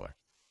the dollar,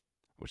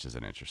 which is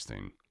an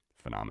interesting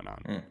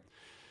phenomenon.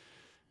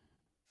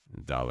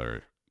 The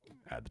dollar,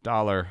 add the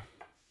dollar,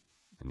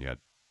 and you got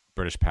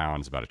British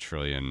pounds, about £1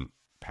 trillion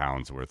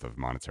worth of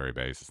monetary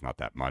base. It's not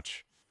that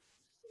much.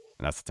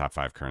 And that's the top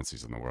 5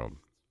 currencies in the world.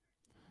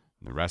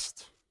 And the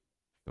rest,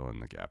 fill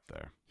in the gap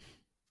there.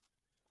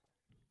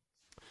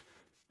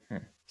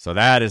 So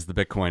that is the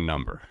Bitcoin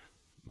number,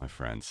 my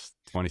friends,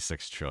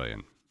 26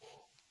 trillion.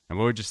 And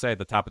what would you say at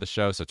the top of the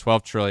show? So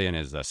 12 trillion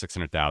is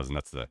 600,000.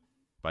 That's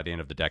by the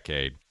end of the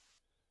decade,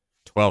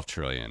 12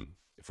 trillion.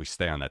 If we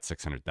stay on that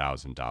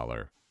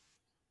 $600,000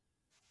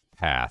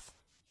 path,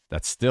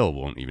 that still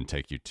won't even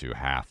take you to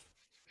half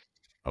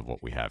of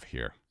what we have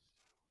here.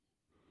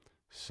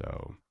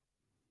 So,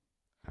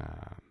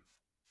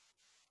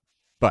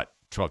 but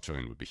 12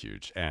 trillion would be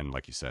huge. And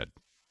like you said,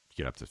 you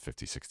get up to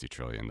 50, 60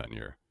 trillion, then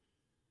you're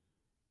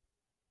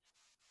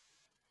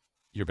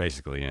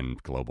basically in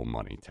global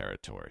money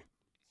territory.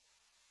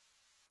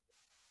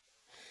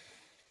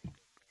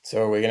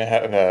 So are we going to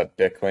have a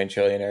Bitcoin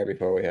trillionaire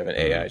before we have an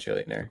AI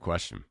trillionaire? Good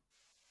question.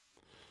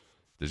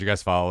 Did you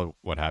guys follow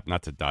what happened?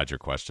 Not to dodge your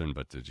question,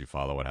 but did you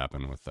follow what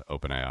happened with the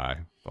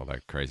OpenAI, all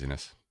that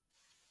craziness?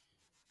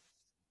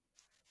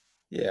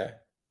 Yeah,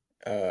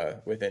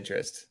 with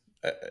interest.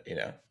 I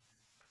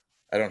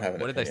don't have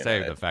an What did they opinion say?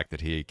 on The it. fact that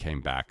he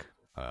came back,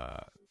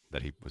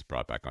 that he was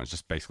brought back on. It's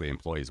just basically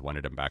employees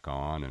wanted him back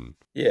on, and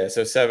Yeah,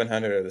 so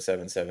 700 of the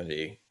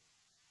 770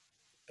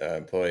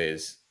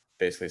 employees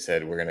basically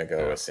said we're going to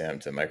go with Sam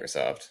to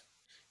Microsoft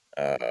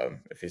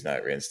if he's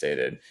not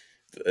reinstated.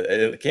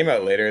 It came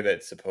out later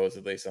that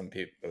supposedly some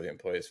people, the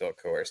employees, felt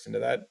coerced into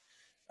that,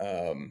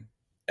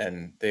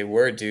 and they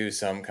were due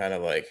some kind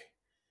of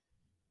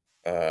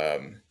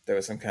there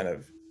was some kind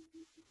of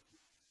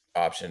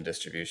option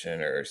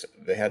distribution, or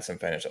they had some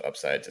financial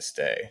upside to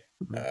stay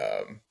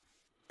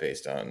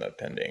based on the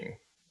pending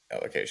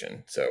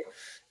allocation. So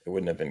it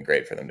wouldn't have been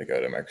great for them to go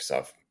to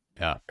Microsoft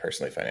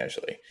personally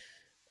financially.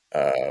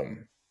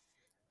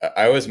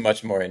 I was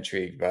much more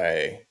intrigued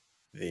by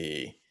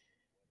the,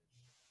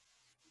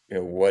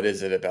 what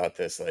is it about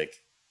this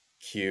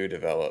Q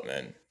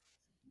development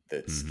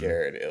that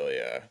scared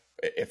Ilya,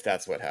 if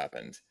that's what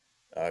happened,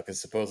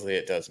 because supposedly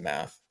it does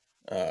math.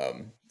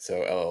 So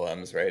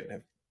LLMs, right,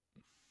 have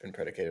been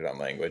predicated on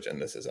language,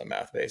 and this is a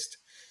math-based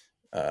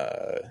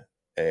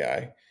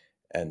AI.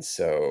 And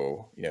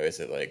so, is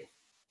it like,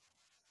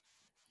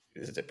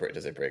 does it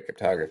break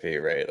cryptography,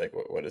 right? Like,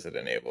 what does it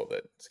enable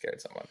that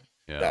scared someone?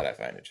 Yeah. That I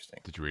find interesting.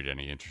 Did you read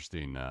any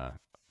interesting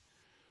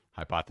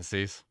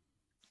hypotheses?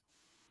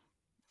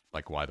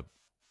 Like why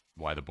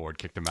the board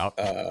kicked him out?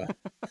 Uh,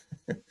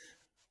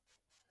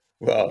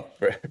 well,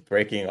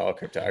 breaking all Yeah.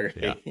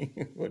 cryptography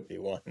would be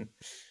one.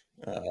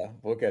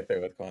 We'll get there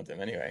with quantum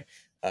anyway.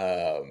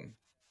 Um,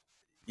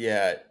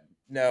 yeah,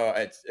 no,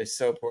 it's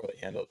so poorly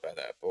handled by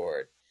that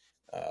board.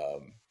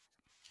 Um,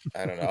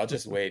 I don't know. I'll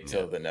just wait Yeah.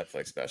 till the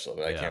Netflix special,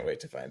 but I Yeah. can't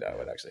wait to find out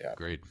what actually happened.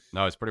 Agreed.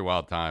 No, it's a pretty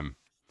wild time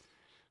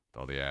with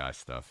all the AI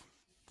stuff.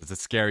 Does it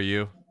scare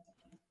you?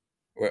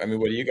 I mean,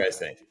 what do you guys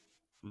think?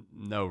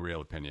 No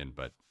real opinion,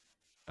 but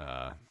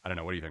I don't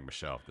know. What do you think,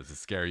 Michelle? Does it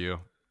scare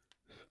you?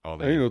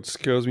 All I think the what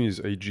scares me is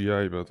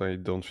AGI, but I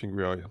don't think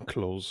we are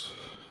close.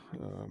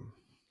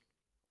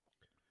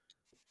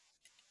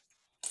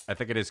 I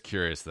think it is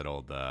curious that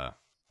old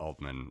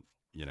Altman,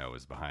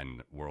 is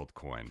behind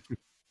WorldCoin.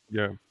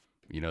 Yeah.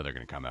 They're going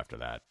to come after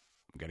that.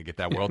 I'm going to get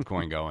that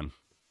WorldCoin going.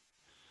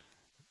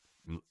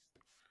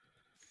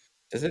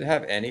 Does it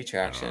have any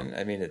traction?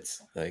 I mean,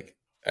 it's like,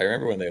 I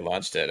remember when they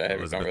launched it. I don't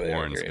Elizabeth really ever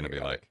Warren's hear going to anything be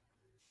about like, it.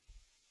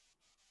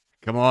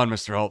 "Come on,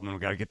 Mr. Altman, we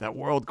got to get that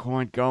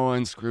WorldCoin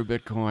going. Screw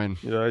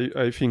Bitcoin."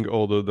 Yeah, I think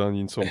other than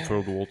in some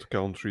third world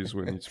countries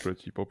when it's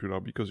pretty popular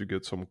because you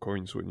get some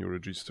coins when you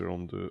register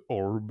on the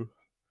orb.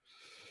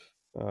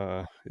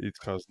 It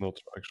has no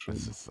traction.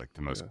 It's just like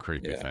the most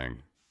creepy Yeah.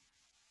 thing.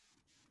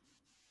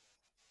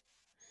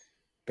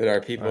 But are I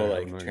people have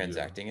like no idea.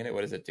 transacting in it?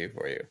 What does it do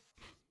for you?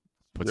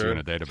 Puts you in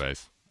a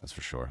database. That's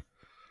for sure.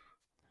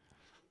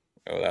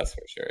 Oh, that's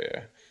for sure.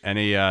 Yeah.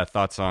 Any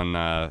thoughts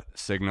on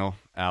Signal,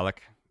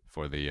 Alec,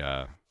 for the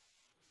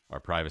our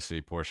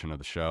privacy portion of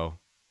the show?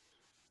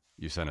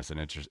 You sent us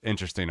an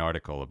interesting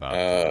article about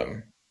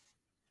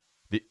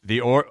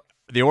the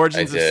origins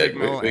I of did.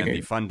 Signal We and the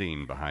can.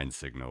 funding behind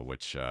Signal,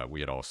 which we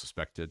had all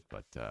suspected,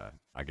 but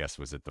I guess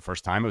was it the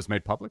first time it was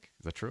made public?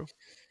 Is that true?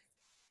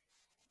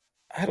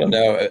 I don't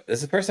know. This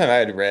is the first time I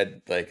had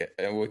read, like,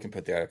 and we can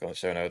put the article in the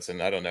show notes,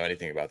 and I don't know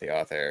anything about the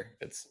author.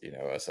 It's, a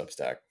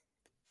Substack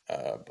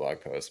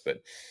blog post,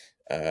 but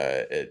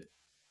it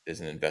is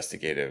an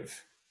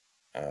investigative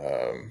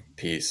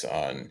piece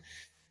on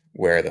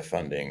where the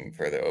funding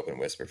for the Open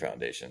Whisper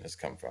Foundation has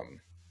come from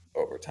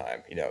over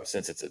time,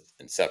 since its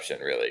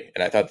inception, really.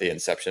 And I thought the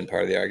inception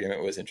part of the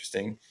argument was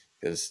interesting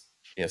because,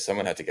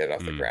 someone had to get it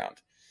off the ground.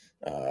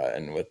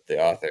 And what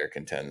the author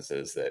contends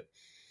is that,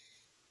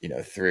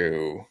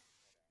 through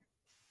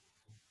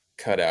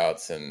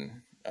cutouts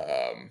and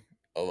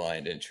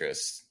aligned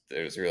interests,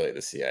 it was really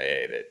the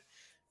CIA that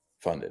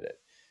funded it.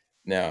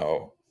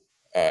 Now,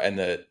 and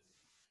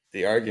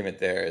the argument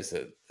there is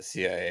that the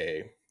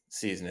CIA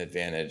sees an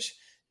advantage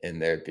in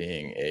there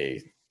being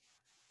a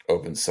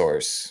open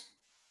source,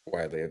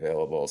 widely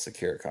available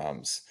secure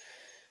comms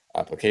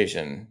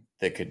application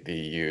that could be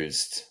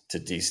used to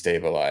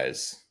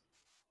destabilize,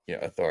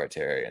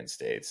 authoritarian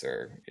states,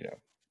 or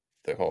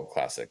the whole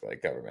classic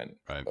like government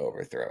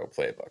overthrow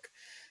playbook.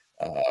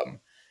 I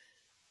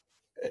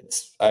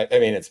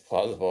mean, it's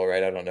plausible,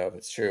 right? I don't know if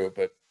it's true,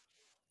 but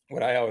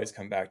what I always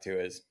come back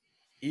to is,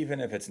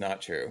 even if it's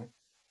not true,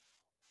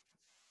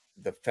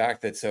 the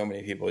fact that so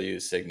many people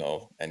use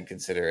Signal and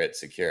consider it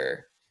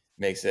secure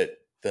makes it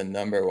the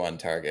number one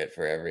target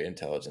for every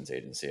intelligence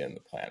agency on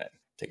the planet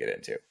to get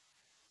into.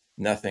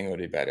 Nothing would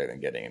be better than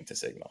getting into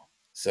Signal.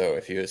 So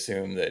if you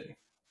assume that,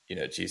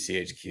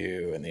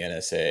 GCHQ and the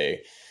NSA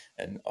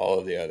and all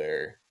of the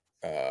other,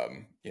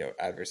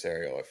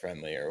 adversarial or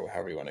friendly, or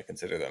however you want to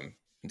consider them,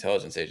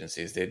 intelligence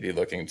agencies, they'd be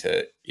looking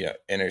to,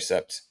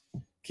 intercept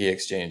key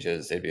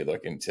exchanges. They'd be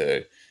looking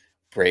to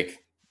break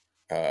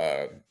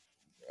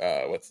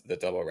what's the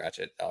double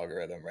ratchet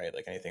algorithm, right?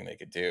 Like anything they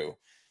could do.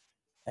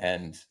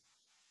 And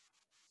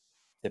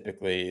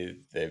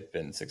typically they've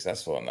been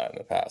successful in that in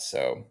the past.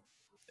 So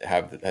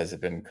has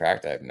it been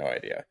cracked? I have no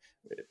idea,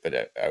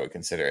 but I would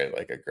consider it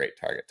like a great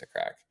target to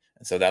crack.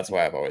 And so that's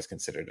why I've always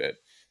considered it,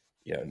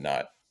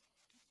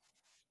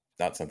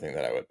 not something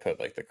that I would put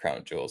like the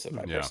crown jewels of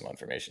my personal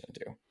information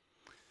into.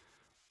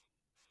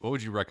 What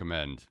would you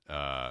recommend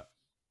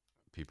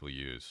people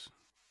use?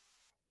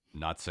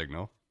 Not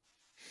Signal.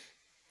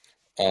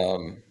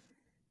 Well,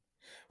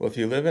 if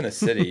you live in a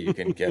city, you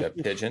can get a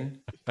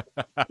pigeon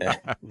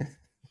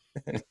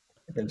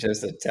and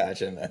just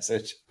attach a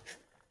message.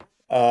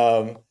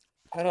 I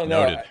don't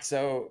know. Noted.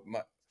 So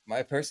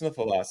my personal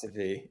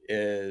philosophy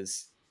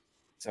is,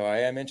 so I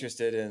am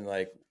interested in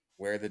like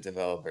where the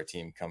developer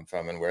team come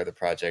from and where the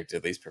project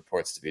at least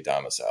purports to be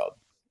domiciled,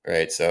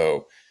 right?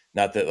 So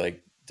not that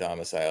like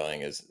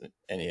domiciling is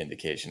any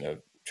indication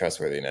of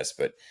trustworthiness,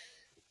 but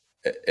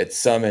it's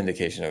some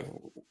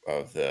indication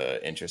of the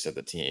interest of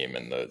the team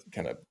and the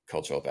kind of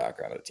cultural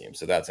background of the team.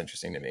 So that's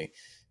interesting to me.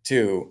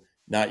 Two,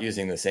 not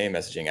using the same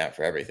messaging app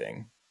for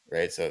everything,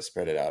 right? So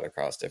spread it out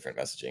across different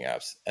messaging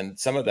apps. And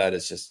some of that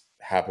is just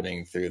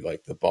happening through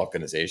like the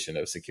balkanization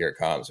of secure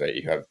comms, right?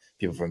 You have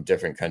people from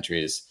different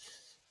countries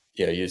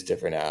use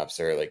different apps,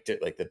 or like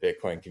the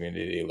Bitcoin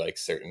community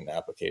likes certain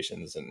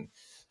applications, and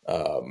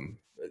um,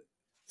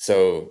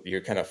 so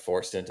you're kind of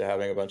forced into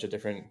having a bunch of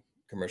different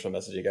commercial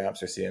messaging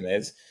apps or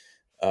CMAs.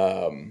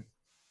 Um,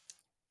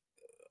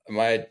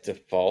 my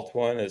default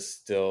one is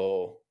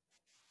still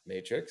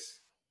Matrix,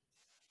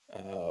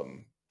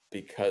 um,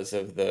 because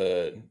of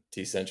the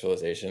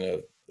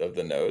decentralization of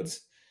the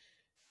nodes.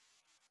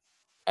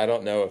 I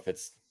don't know if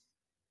it's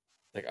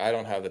like, I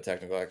don't have the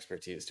technical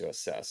expertise to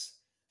assess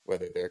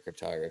whether their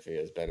cryptography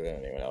is better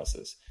than anyone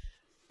else's.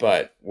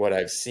 But what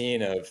I've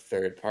seen of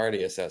third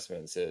party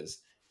assessments is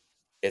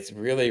it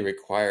really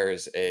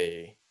requires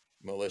a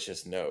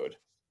malicious node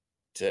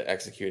to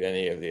execute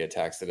any of the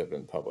attacks that have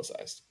been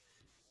publicized.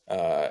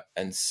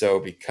 And so,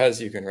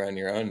 because you can run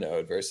your own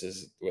node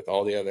versus with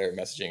all the other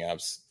messaging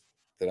apps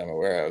that I'm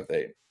aware of,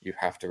 you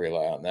have to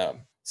rely on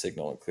them,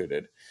 Signal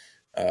included.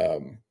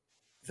 Um,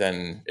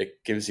 then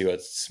it gives you a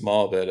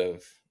small bit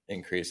of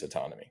increased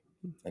autonomy,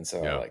 and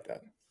so I Yeah. like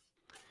that.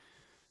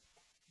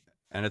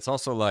 And it's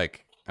also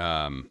like,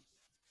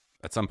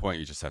 at some point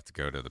you just have to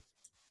go to the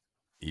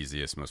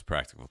easiest, most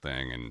practical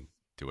thing and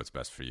do what's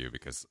best for you,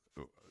 because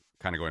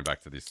kind of going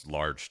back to these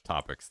large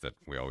topics that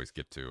we always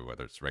get to,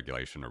 whether it's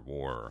regulation or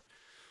war or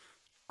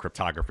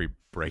cryptography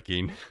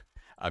breaking.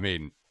 I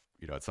mean,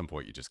 at some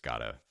point you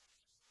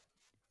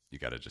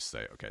gotta just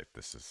say, okay,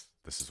 this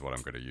is what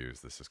I'm going to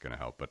use. This is going to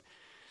help. But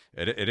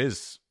it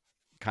is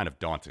kind of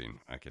daunting.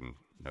 I can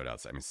no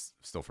doubt say. I mean,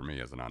 still for me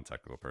as a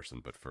non-technical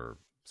person, but for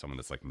someone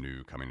that's like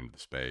new coming into the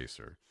space,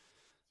 or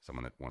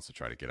someone that wants to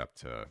try to get up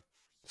to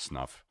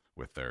snuff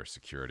with their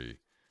security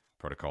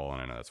protocol,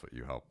 and I know that's what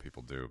you help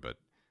people do, but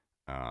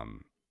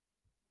um,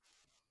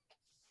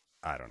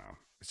 I don't know.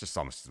 It's just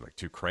almost like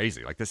too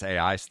crazy. Like this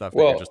AI stuff that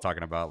you're just Well,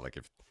 talking about. Like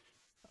if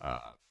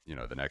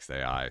the next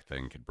AI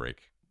thing could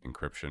break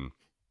encryption,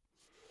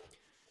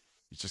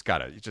 you just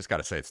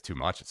gotta say it's too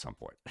much at some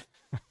point.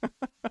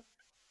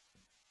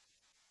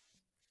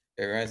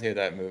 it reminds me of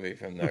that movie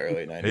from the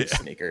early '90s, Yeah.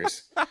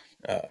 Sneakers,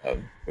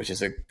 which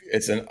is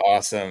it's an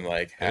awesome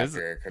like It is a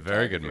hacker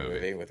very good cryptography movie.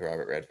 movie with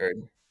Robert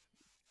Redford.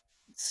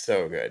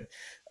 So good.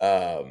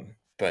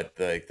 But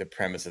the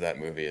premise of that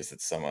movie is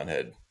that someone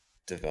had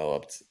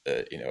developed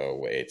a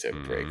way to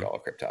break Mm-hmm. all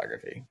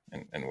cryptography,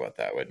 and what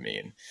that would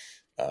mean.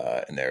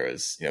 And there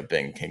was,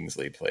 Ben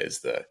Kingsley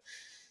plays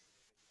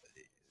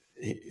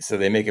so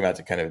they make him out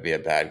to kind of be a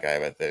bad guy,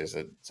 but there's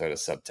a sort of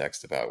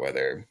subtext about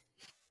whether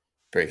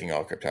breaking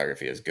all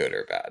cryptography is good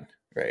or bad,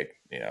 right?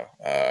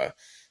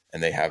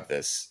 And they have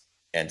this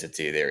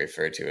entity they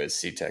refer to as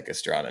C-Tech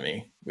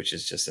astronomy, which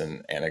is just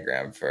an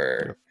anagram Yeah.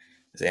 for,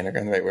 is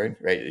anagram the right word?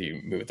 Right?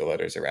 You move the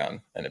letters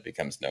around and it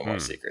becomes no more Hmm.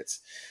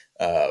 secrets.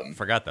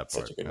 Forgot that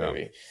Such part. a good Yeah.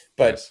 movie.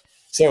 But Nice.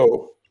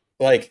 so,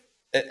 like,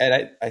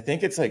 and I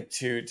think it's like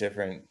two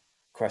different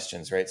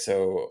questions, right?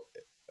 So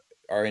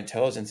are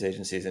intelligence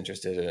agencies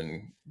interested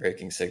in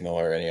breaking Signal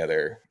or any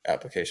other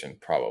application?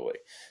 Probably.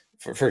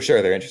 For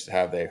sure, they're interested.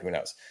 Have they? Who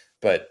knows?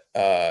 But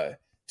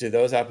do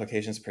those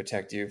applications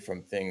protect you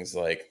from things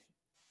like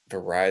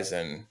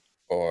Verizon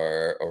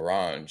or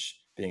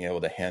Orange being able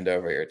to hand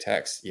over your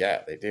text?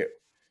 Yeah, they do.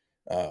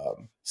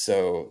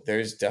 So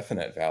there's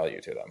definite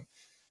value to them.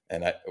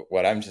 And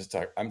what I'm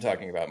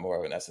talking about more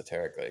of an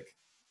esoteric, like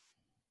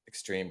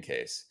extreme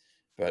case.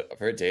 But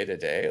for day to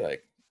day,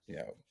 like, you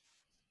know,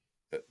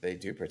 they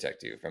do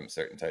protect you from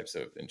certain types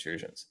of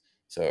intrusions.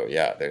 So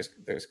yeah,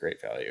 there's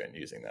great value in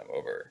using them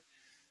over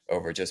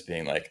just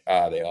being like,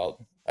 they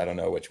all, I don't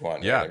know which one,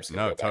 right? Yeah. I'm just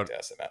gonna No. go back to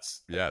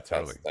SMS. Like Yeah.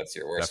 Totally. that's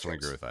your worst Definitely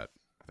agree choice. with that.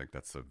 I think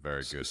that's a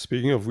very good.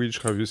 Speaking of which,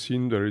 have you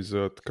seen there is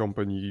a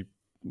company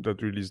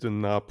that released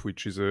an app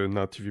which is a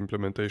native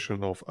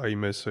implementation of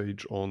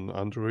iMessage on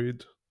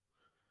Android?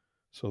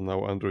 So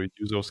now Android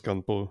users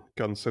can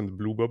send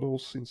blue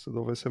bubbles instead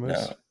of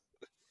SMS.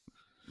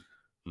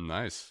 No,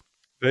 Nice.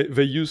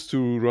 They used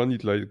to run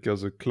it like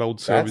as a cloud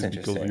that's service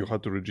because you interesting.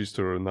 had to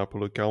register an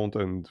Apple account,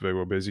 and they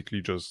were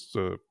basically just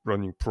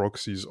running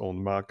proxies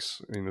on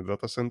Macs in a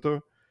data center.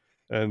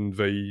 And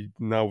they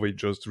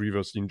just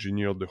reverse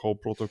engineered the whole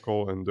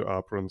protocol, and the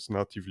app runs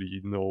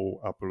natively, no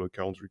Apple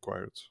account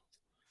required.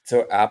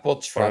 So Apple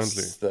Apparently.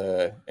 trusts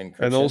the And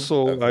encryption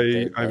also, of the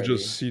third I've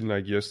just party. seen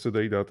like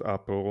yesterday that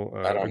Apple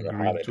I don't know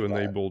how agreed they to do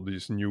that. enable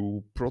this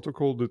new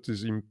protocol that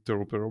is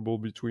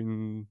interoperable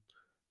between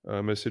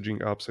messaging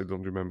apps. I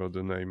don't remember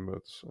the name,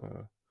 but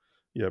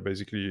yeah,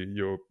 basically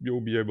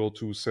you'll be able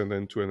to send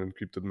end-to-end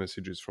encrypted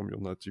messages from your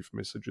native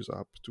messages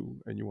app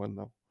to anyone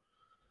now.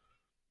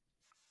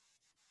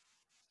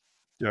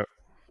 Yeah.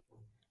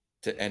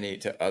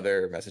 To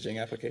other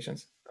messaging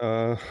applications,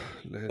 Uh,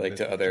 like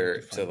let me try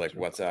to to find it like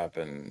real quick. WhatsApp,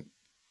 and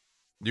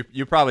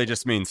You probably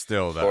just mean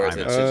still the or is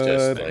it just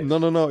iMessage thing,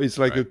 like, No. It's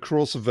like a right?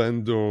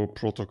 cross-vendor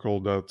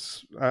protocol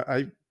that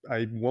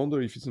I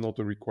wonder if it's not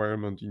a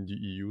requirement in the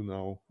EU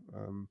now.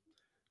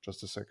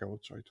 Just a sec, I will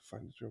try to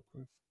find it real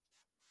quick.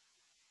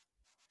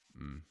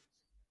 Mm.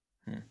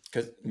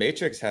 because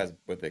Matrix has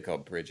what they call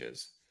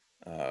bridges,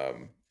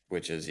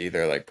 which is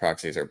either like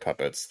proxies or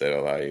puppets that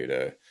allow you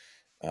to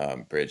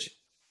bridge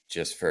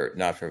just for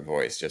not for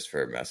voice, just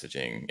for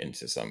messaging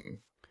into some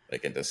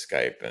like into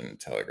Skype and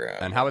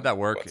Telegram And how would and that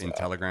work in WhatsApp.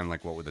 Telegram?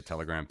 Like, what would the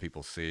Telegram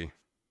people see?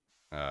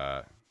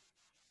 Uh,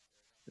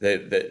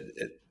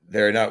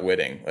 They're not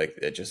witting. Like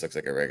it just looks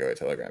like a regular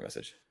Telegram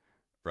message.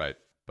 right,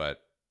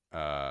 but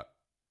uh,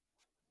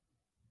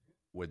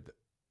 would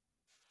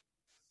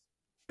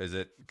is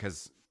it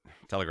because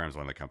Telegram's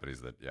one of the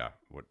companies that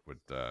would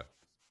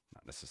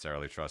not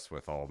necessarily trust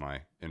with all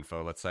my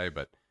info, let's say,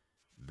 but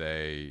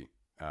they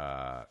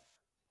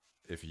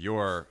if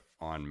you're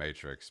on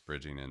Matrix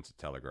bridging into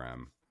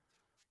Telegram,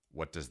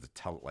 what does the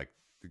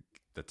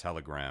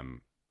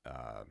Telegram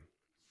uh,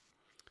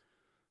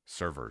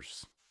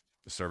 servers,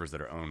 the servers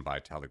that are owned by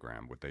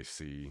Telegram, would they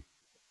see?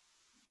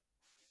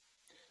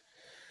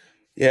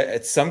 Yeah,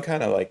 it's some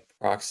kind of like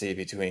proxy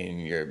between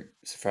your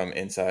from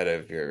inside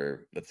of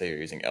your, let's say you're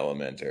using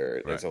Element,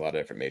 or Right, there's a lot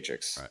of different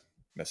Matrix right,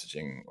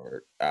 messaging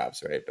or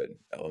apps, right? But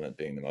Element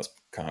being the most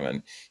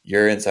common.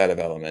 You're inside of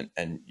Element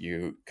and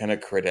you kind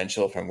of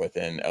credential from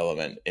within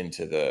Element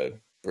into the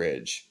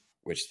bridge,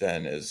 which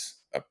then is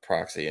a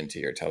proxy into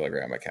your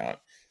Telegram account.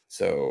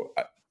 So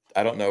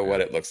I don't know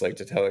what yeah, it looks like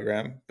to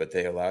Telegram, but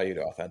they allow you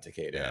to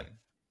authenticate yeah, in.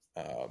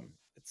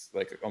 It's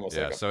like almost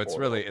like yeah. a So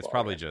portal it's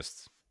probably login.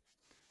 just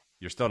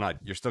you're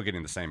still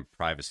getting the same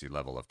privacy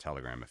level of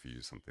Telegram if you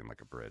use something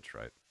like a bridge,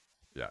 right?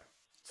 Yeah,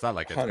 it's not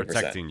like it's 100%.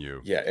 protecting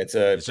you. Yeah, It's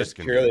it's just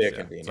purely convenience. a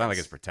Yeah, it's not like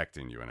it's convenience.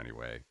 protecting you in any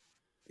way.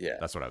 Yeah.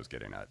 That's what I was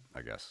getting at,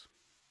 I guess.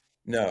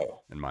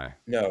 No. In my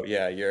No,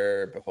 yeah,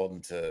 you're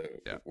beholden to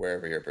yeah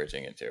wherever you're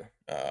bridging into.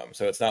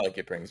 So it's not like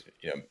it brings,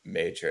 level of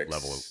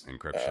Matrix,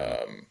 encryption.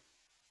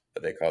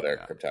 what they call their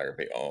Yeah,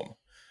 cryptography ohm.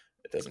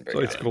 It doesn't So bring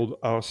it it's in. called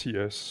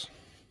RCS.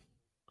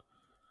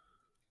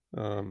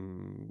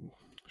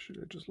 Shit,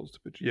 I just lost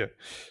the page. Yeah.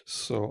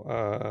 So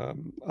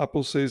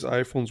Apple says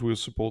iPhones will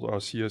support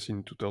RCS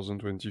in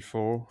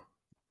 2024.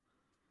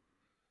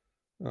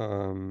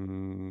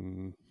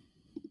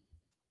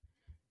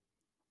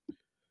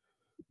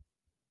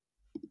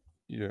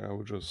 Yeah, I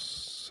will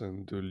just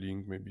send the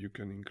link. Maybe you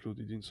can include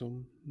it in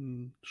some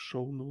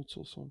show notes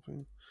or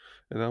something.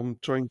 And I'm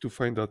trying to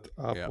find that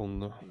app yeah.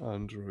 on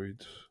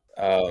Android.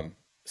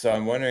 So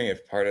I'm wondering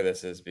if part of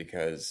this is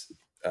because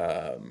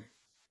um,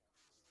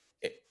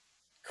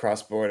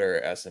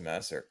 cross-border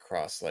SMS or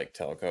cross like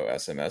telco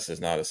SMS is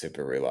not a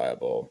super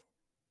reliable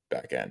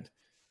backend.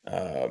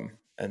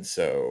 And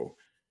so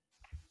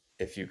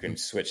if you can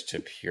switch to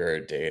pure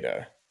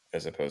data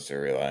as opposed to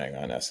relying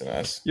on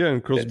SMS, Yeah,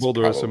 and it's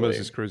cross-border SMS probably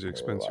is crazy more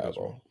expensive as reliable.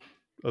 well,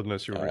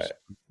 unless you Uh, receive.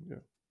 Yeah.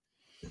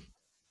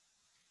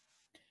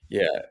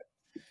 yeah,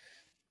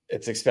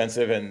 it's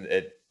expensive, and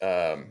it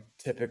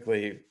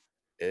typically Mm.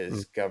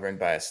 is governed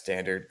by a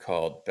standard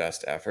called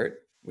best effort,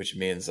 which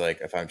means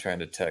like if I'm trying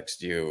to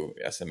text you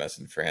SMS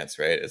in France,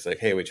 right? It's like,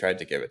 hey, we tried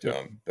to give it to Yeah.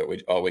 them, but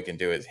we all we can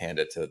do is hand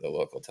it to the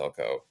local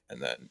telco,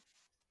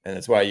 and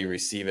that's why you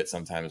receive it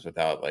sometimes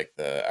without like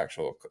the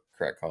actual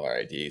correct caller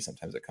ID.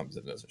 Sometimes it comes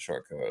in as a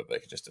short code.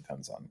 Like it just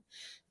depends on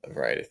a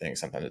variety of things.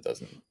 Sometimes it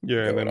doesn't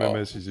Yeah, and go at all.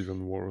 MMS is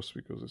even worse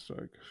because it's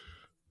like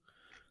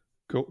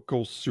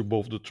costs you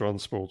both the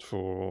transport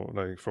for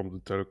like from the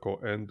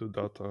telco and the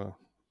data.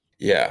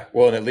 Yeah.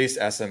 Well, and at least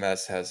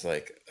SMS has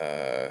like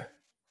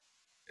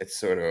it's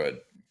sort of a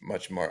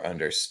much more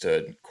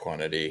understood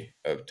quantity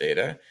of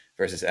data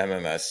versus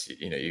MMS.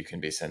 You can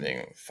be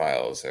sending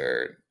files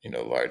or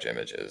large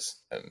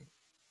images, and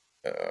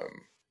um,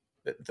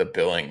 the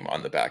billing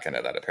on the back end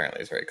of that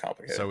apparently is very So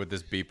complicated. would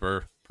this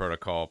beeper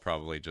protocol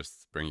probably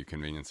just bring you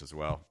convenience as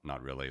well,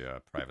 not really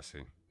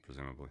privacy,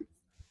 presumably?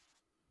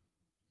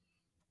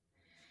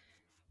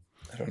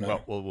 I don't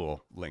know. Well,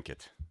 we'll link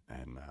it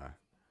and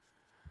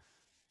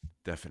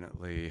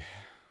definitely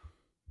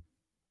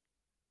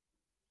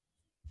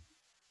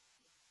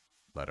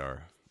let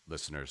our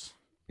listeners.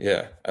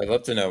 Yeah, I'd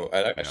love to know.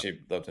 I'd Yeah, actually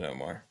love to know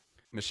more.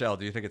 Michelle,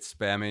 do you think it's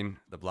spamming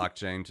the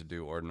blockchain to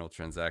do ordinal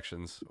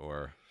transactions,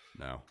 or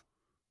no?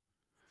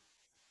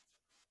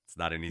 It's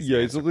not an easy Yeah,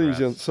 it's answer, not an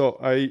easy. perhaps. So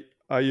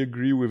I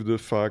agree with the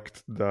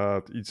fact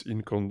that it's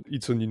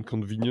an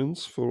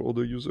inconvenience for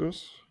other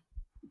users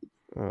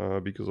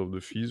because of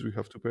the fees we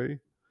have to pay.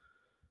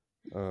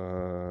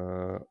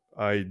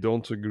 I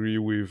don't agree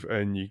with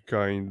any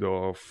kind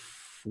of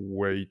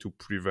way to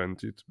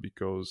prevent it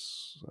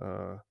because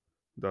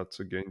that's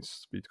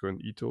against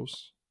Bitcoin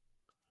ethos.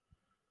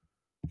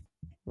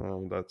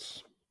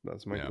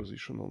 That's my Yeah,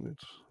 position on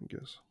it, I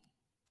guess.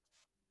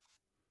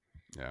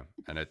 yeah,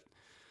 and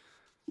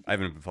I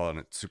haven't been following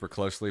it super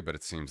closely, but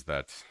it seems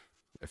that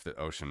if the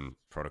Ocean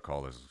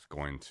Protocol is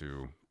going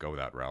to go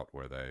that route,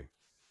 where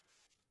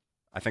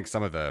I think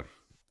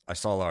I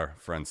saw our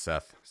friend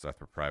Seth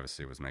for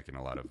Privacy was making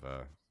a lot of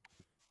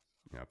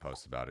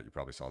posts about it. You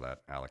probably saw that,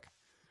 Alec.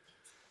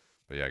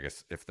 But yeah, I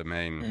guess if the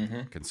main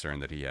Hmm. concern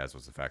that he has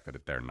was the fact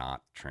that they're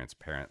not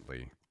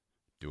transparently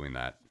doing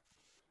that,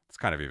 it's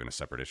kind of even a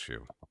separate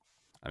issue.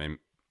 I mean,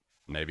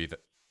 maybe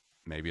that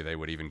maybe they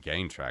would even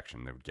gain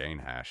traction. They would gain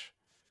hash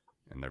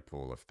in their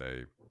pool if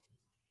they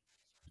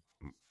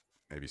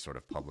maybe sort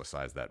of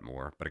publicize that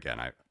more. But again,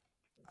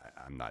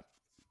 I'm not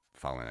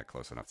following it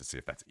close enough to see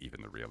if that's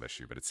even the real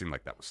issue. But it seemed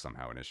like that was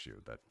somehow an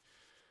issue that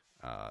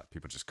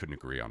people just couldn't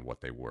agree on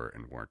what they were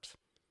and weren't.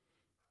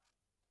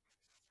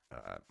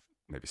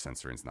 Maybe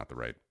censoring is not the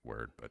right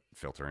word, but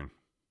filtering.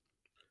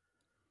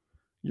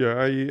 Yeah,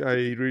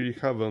 I really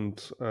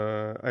haven't.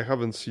 I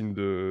haven't seen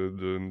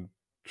the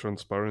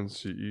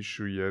transparency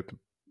issue yet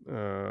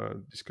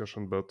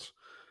discussion, but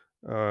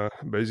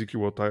basically,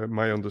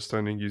 my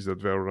understanding is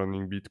that they are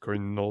running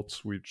Bitcoin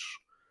nodes, which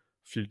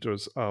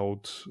filters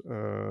out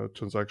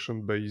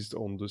transaction based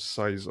on the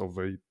size of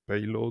a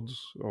payload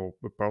or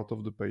a part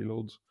of the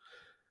payload,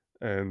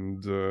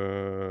 and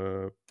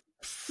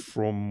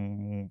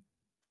from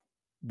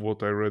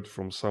what I read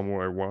from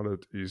Samurai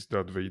Wallet is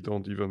that they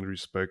don't even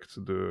respect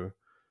the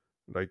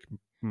like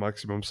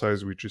maximum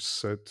size which is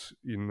set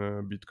in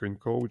Bitcoin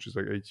Core, which is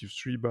like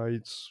 83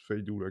 bytes.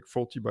 They do like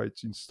 40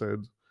 bytes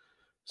instead.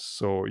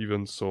 So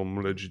even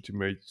some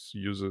legitimate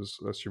users,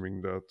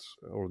 assuming that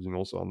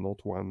ordinals are not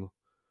one,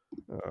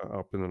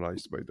 are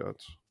penalized by that.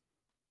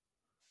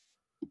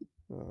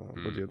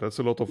 But yeah, that's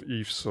a lot of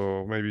ifs.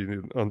 So maybe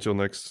until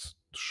next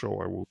show,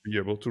 I will be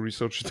able to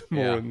research it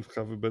more and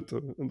have a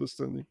better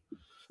understanding.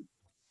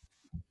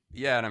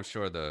 Yeah, and I'm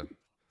sure the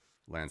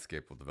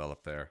landscape will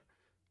develop there.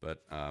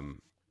 But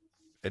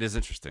it is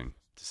interesting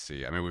to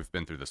see. I mean, we've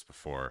been through this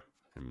before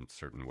in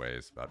certain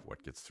ways about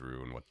what gets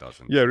through and what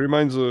doesn't. Yeah, it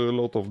reminds a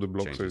lot of the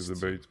block size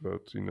debate,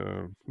 but in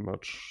a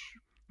much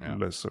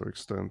lesser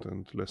extent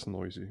and less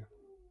noisy.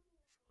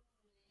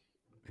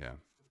 Yeah.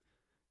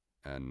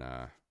 And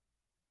it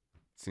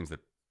seems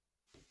that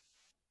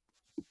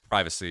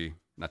privacy,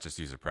 not just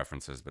user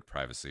preferences, but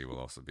privacy will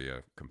also be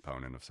a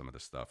component of some of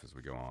this stuff as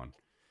we go on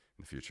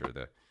in the future.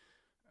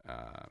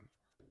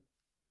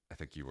 I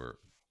think you were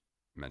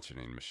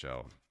mentioning,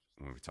 Michelle,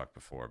 when we talked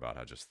before about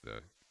how just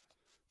the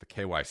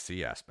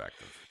KYC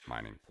aspect of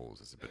mining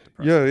pools is a bit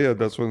depressing. Yeah,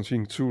 that's one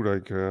thing too.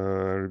 Like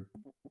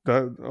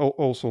that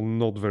also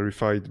not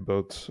verified,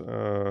 but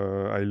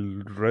I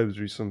read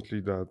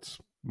recently that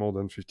more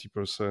than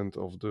 50%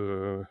 of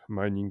the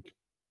mining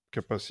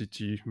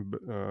capacity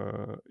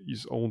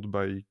is owned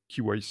by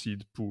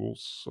KYC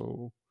pools.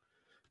 So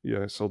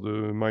yeah, so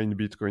the mined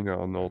Bitcoin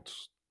are not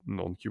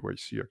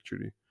non-KYC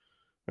actually.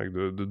 Like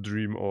the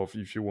dream of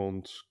if you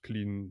want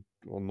clean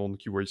or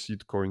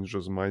non-KYC coins,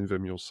 just mine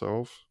them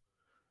yourself.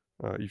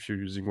 If you're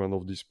using one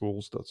of these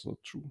pools, that's not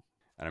true.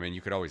 And I mean,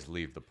 you could always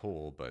leave the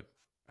pool, but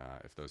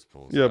if those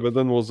pools, but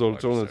then was the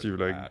alternative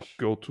like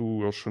go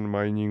to ocean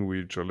mining,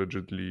 which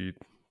allegedly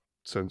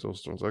sends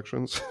those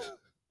transactions.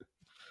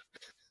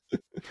 You're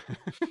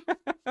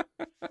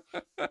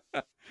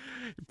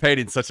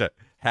painting such a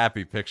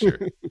happy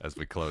picture as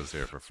we close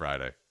here for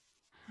Friday.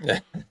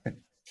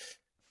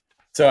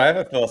 So I have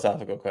a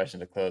philosophical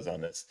question to close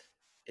on this.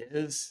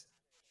 If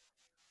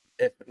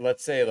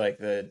let's say like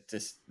the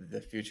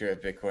future of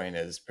Bitcoin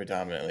is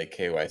predominantly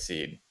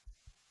KYC'd,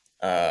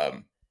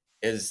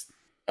 is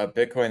a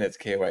Bitcoin that's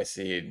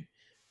KYC'd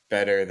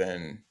better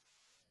than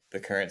the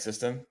current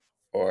system,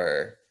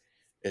 or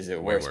is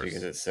it worse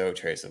because it's so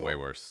traceable? Way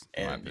worse,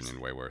 in my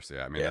opinion. Way worse.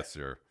 Yeah, I mean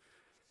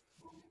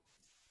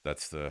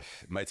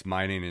it's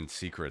mining in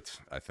secret.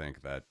 I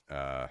think that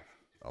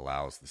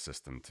allows the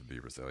system to be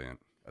resilient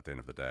at the end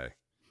of the day.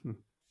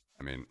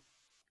 I mean,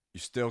 you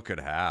still could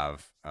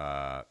have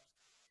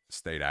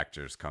state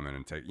actors come in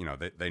and take,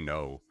 they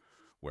know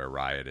where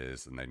Riot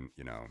is and they,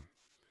 know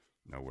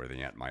where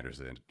the ant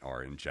miners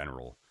are in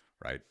general,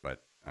 right?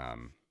 But,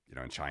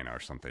 in China or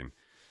something,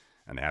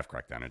 and they have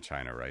cracked down in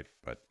China, right?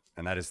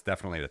 And that is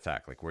definitely an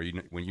attack. Like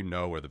when you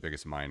know where the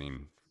biggest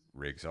mining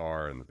rigs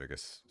are and the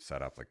biggest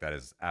setup, like that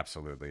is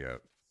absolutely a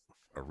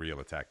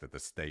real attack that the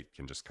state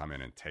can just come in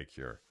and take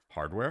your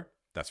hardware.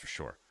 That's for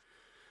sure.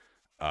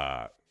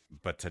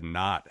 But to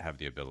not have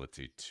the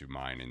ability to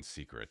mine in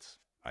secret,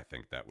 I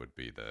think that would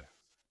be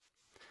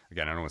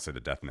again, I don't want to say the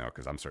death knell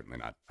because I'm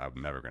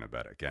never going to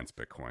bet against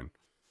Bitcoin.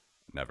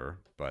 Never.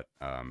 But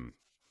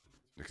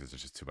because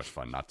it's just too much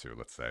fun not to,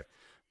 let's say.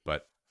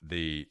 But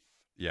I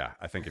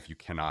think if you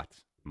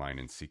cannot mine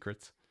in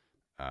secret,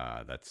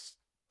 that's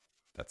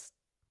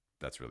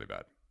really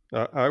bad.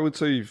 I would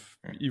say if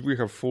we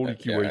have fully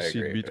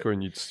KYC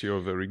Bitcoin, it's still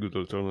a very good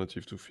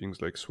alternative to things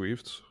like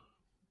Swift.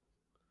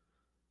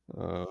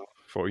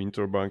 For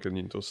interbank and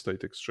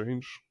interstate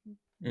exchange,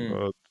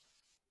 but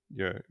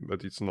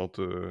it's not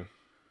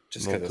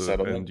just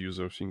not an end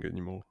user thing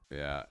anymore.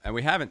 Yeah, and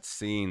we haven't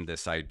seen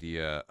this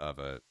idea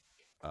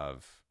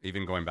of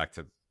even going back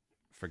to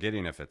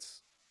forgetting if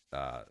it's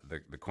the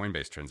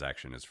Coinbase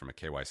transaction is from a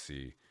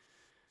KYC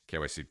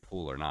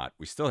pool or not.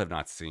 We still have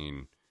not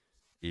seen,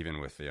 even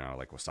with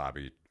like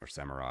Wasabi or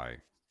Samurai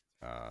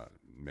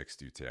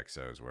mixed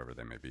UTXOs wherever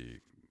they may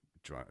be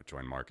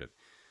join market.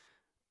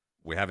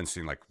 We haven't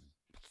seen like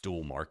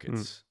dual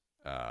markets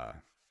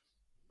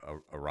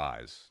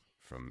arise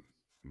from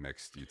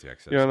mixed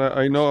UTXOs. Yeah, and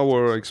I know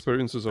our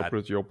experiences are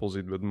pretty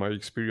opposite, but my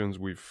experience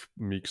with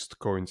mixed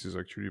coins is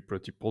actually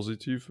pretty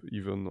positive,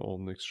 even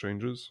on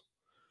exchanges.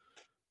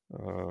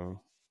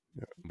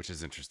 which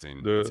is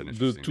interesting. It's an The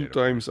interesting two data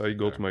point times I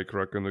got there. my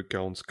Kraken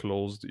accounts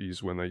closed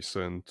is when I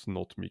sent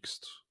not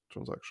mixed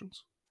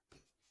transactions.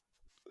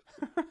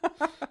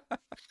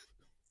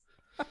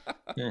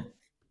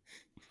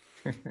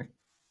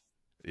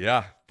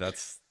 Yeah,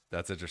 that's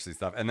interesting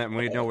stuff. And then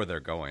we know where they're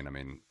going. I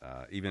mean,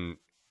 even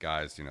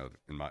guys, in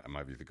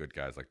my view, the good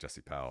guys like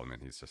Jesse Powell. I mean,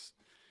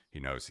 he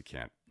knows he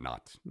can't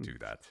not do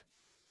that.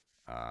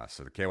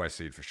 So the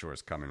KYC for sure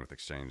is coming with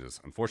exchanges.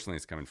 Unfortunately,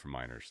 it's coming from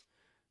miners,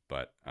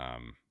 but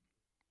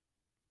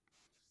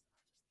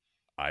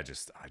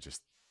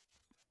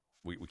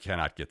we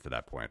cannot get to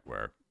that point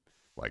where,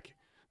 like,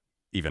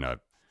 even a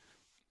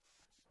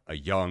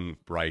young,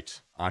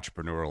 bright,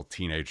 entrepreneurial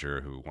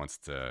teenager who wants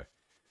to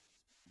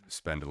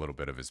spend a little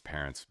bit of his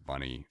parents'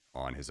 money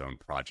on his own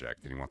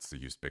project and he wants to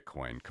use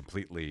Bitcoin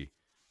completely,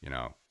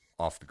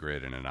 off the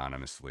grid and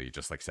anonymously,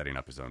 just like setting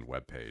up his own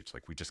web page.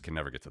 Like, we just can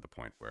never get to the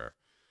point where,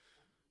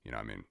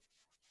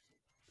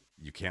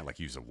 you can't like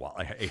use a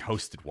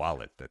hosted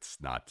wallet that's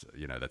not,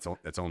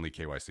 that's only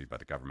KYC by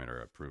the government or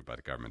approved by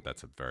the government.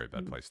 That's a very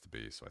bad place to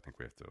be. So I think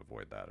we have to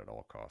avoid that at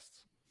all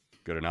costs.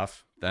 Good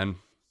enough then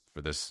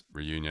for this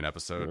reunion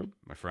episode,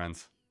 my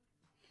friends.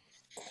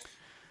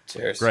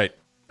 Cheers. Great.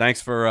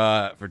 Thanks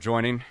for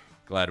joining.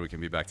 Glad we can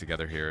be back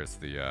together here as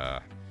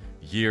the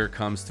year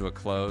comes to a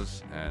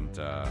close. And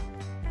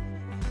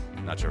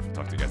I'm not sure if we'll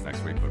talk to you guys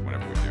next week, but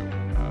whenever we do,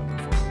 look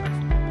forward to the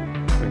next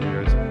one. Thank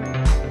you, guys.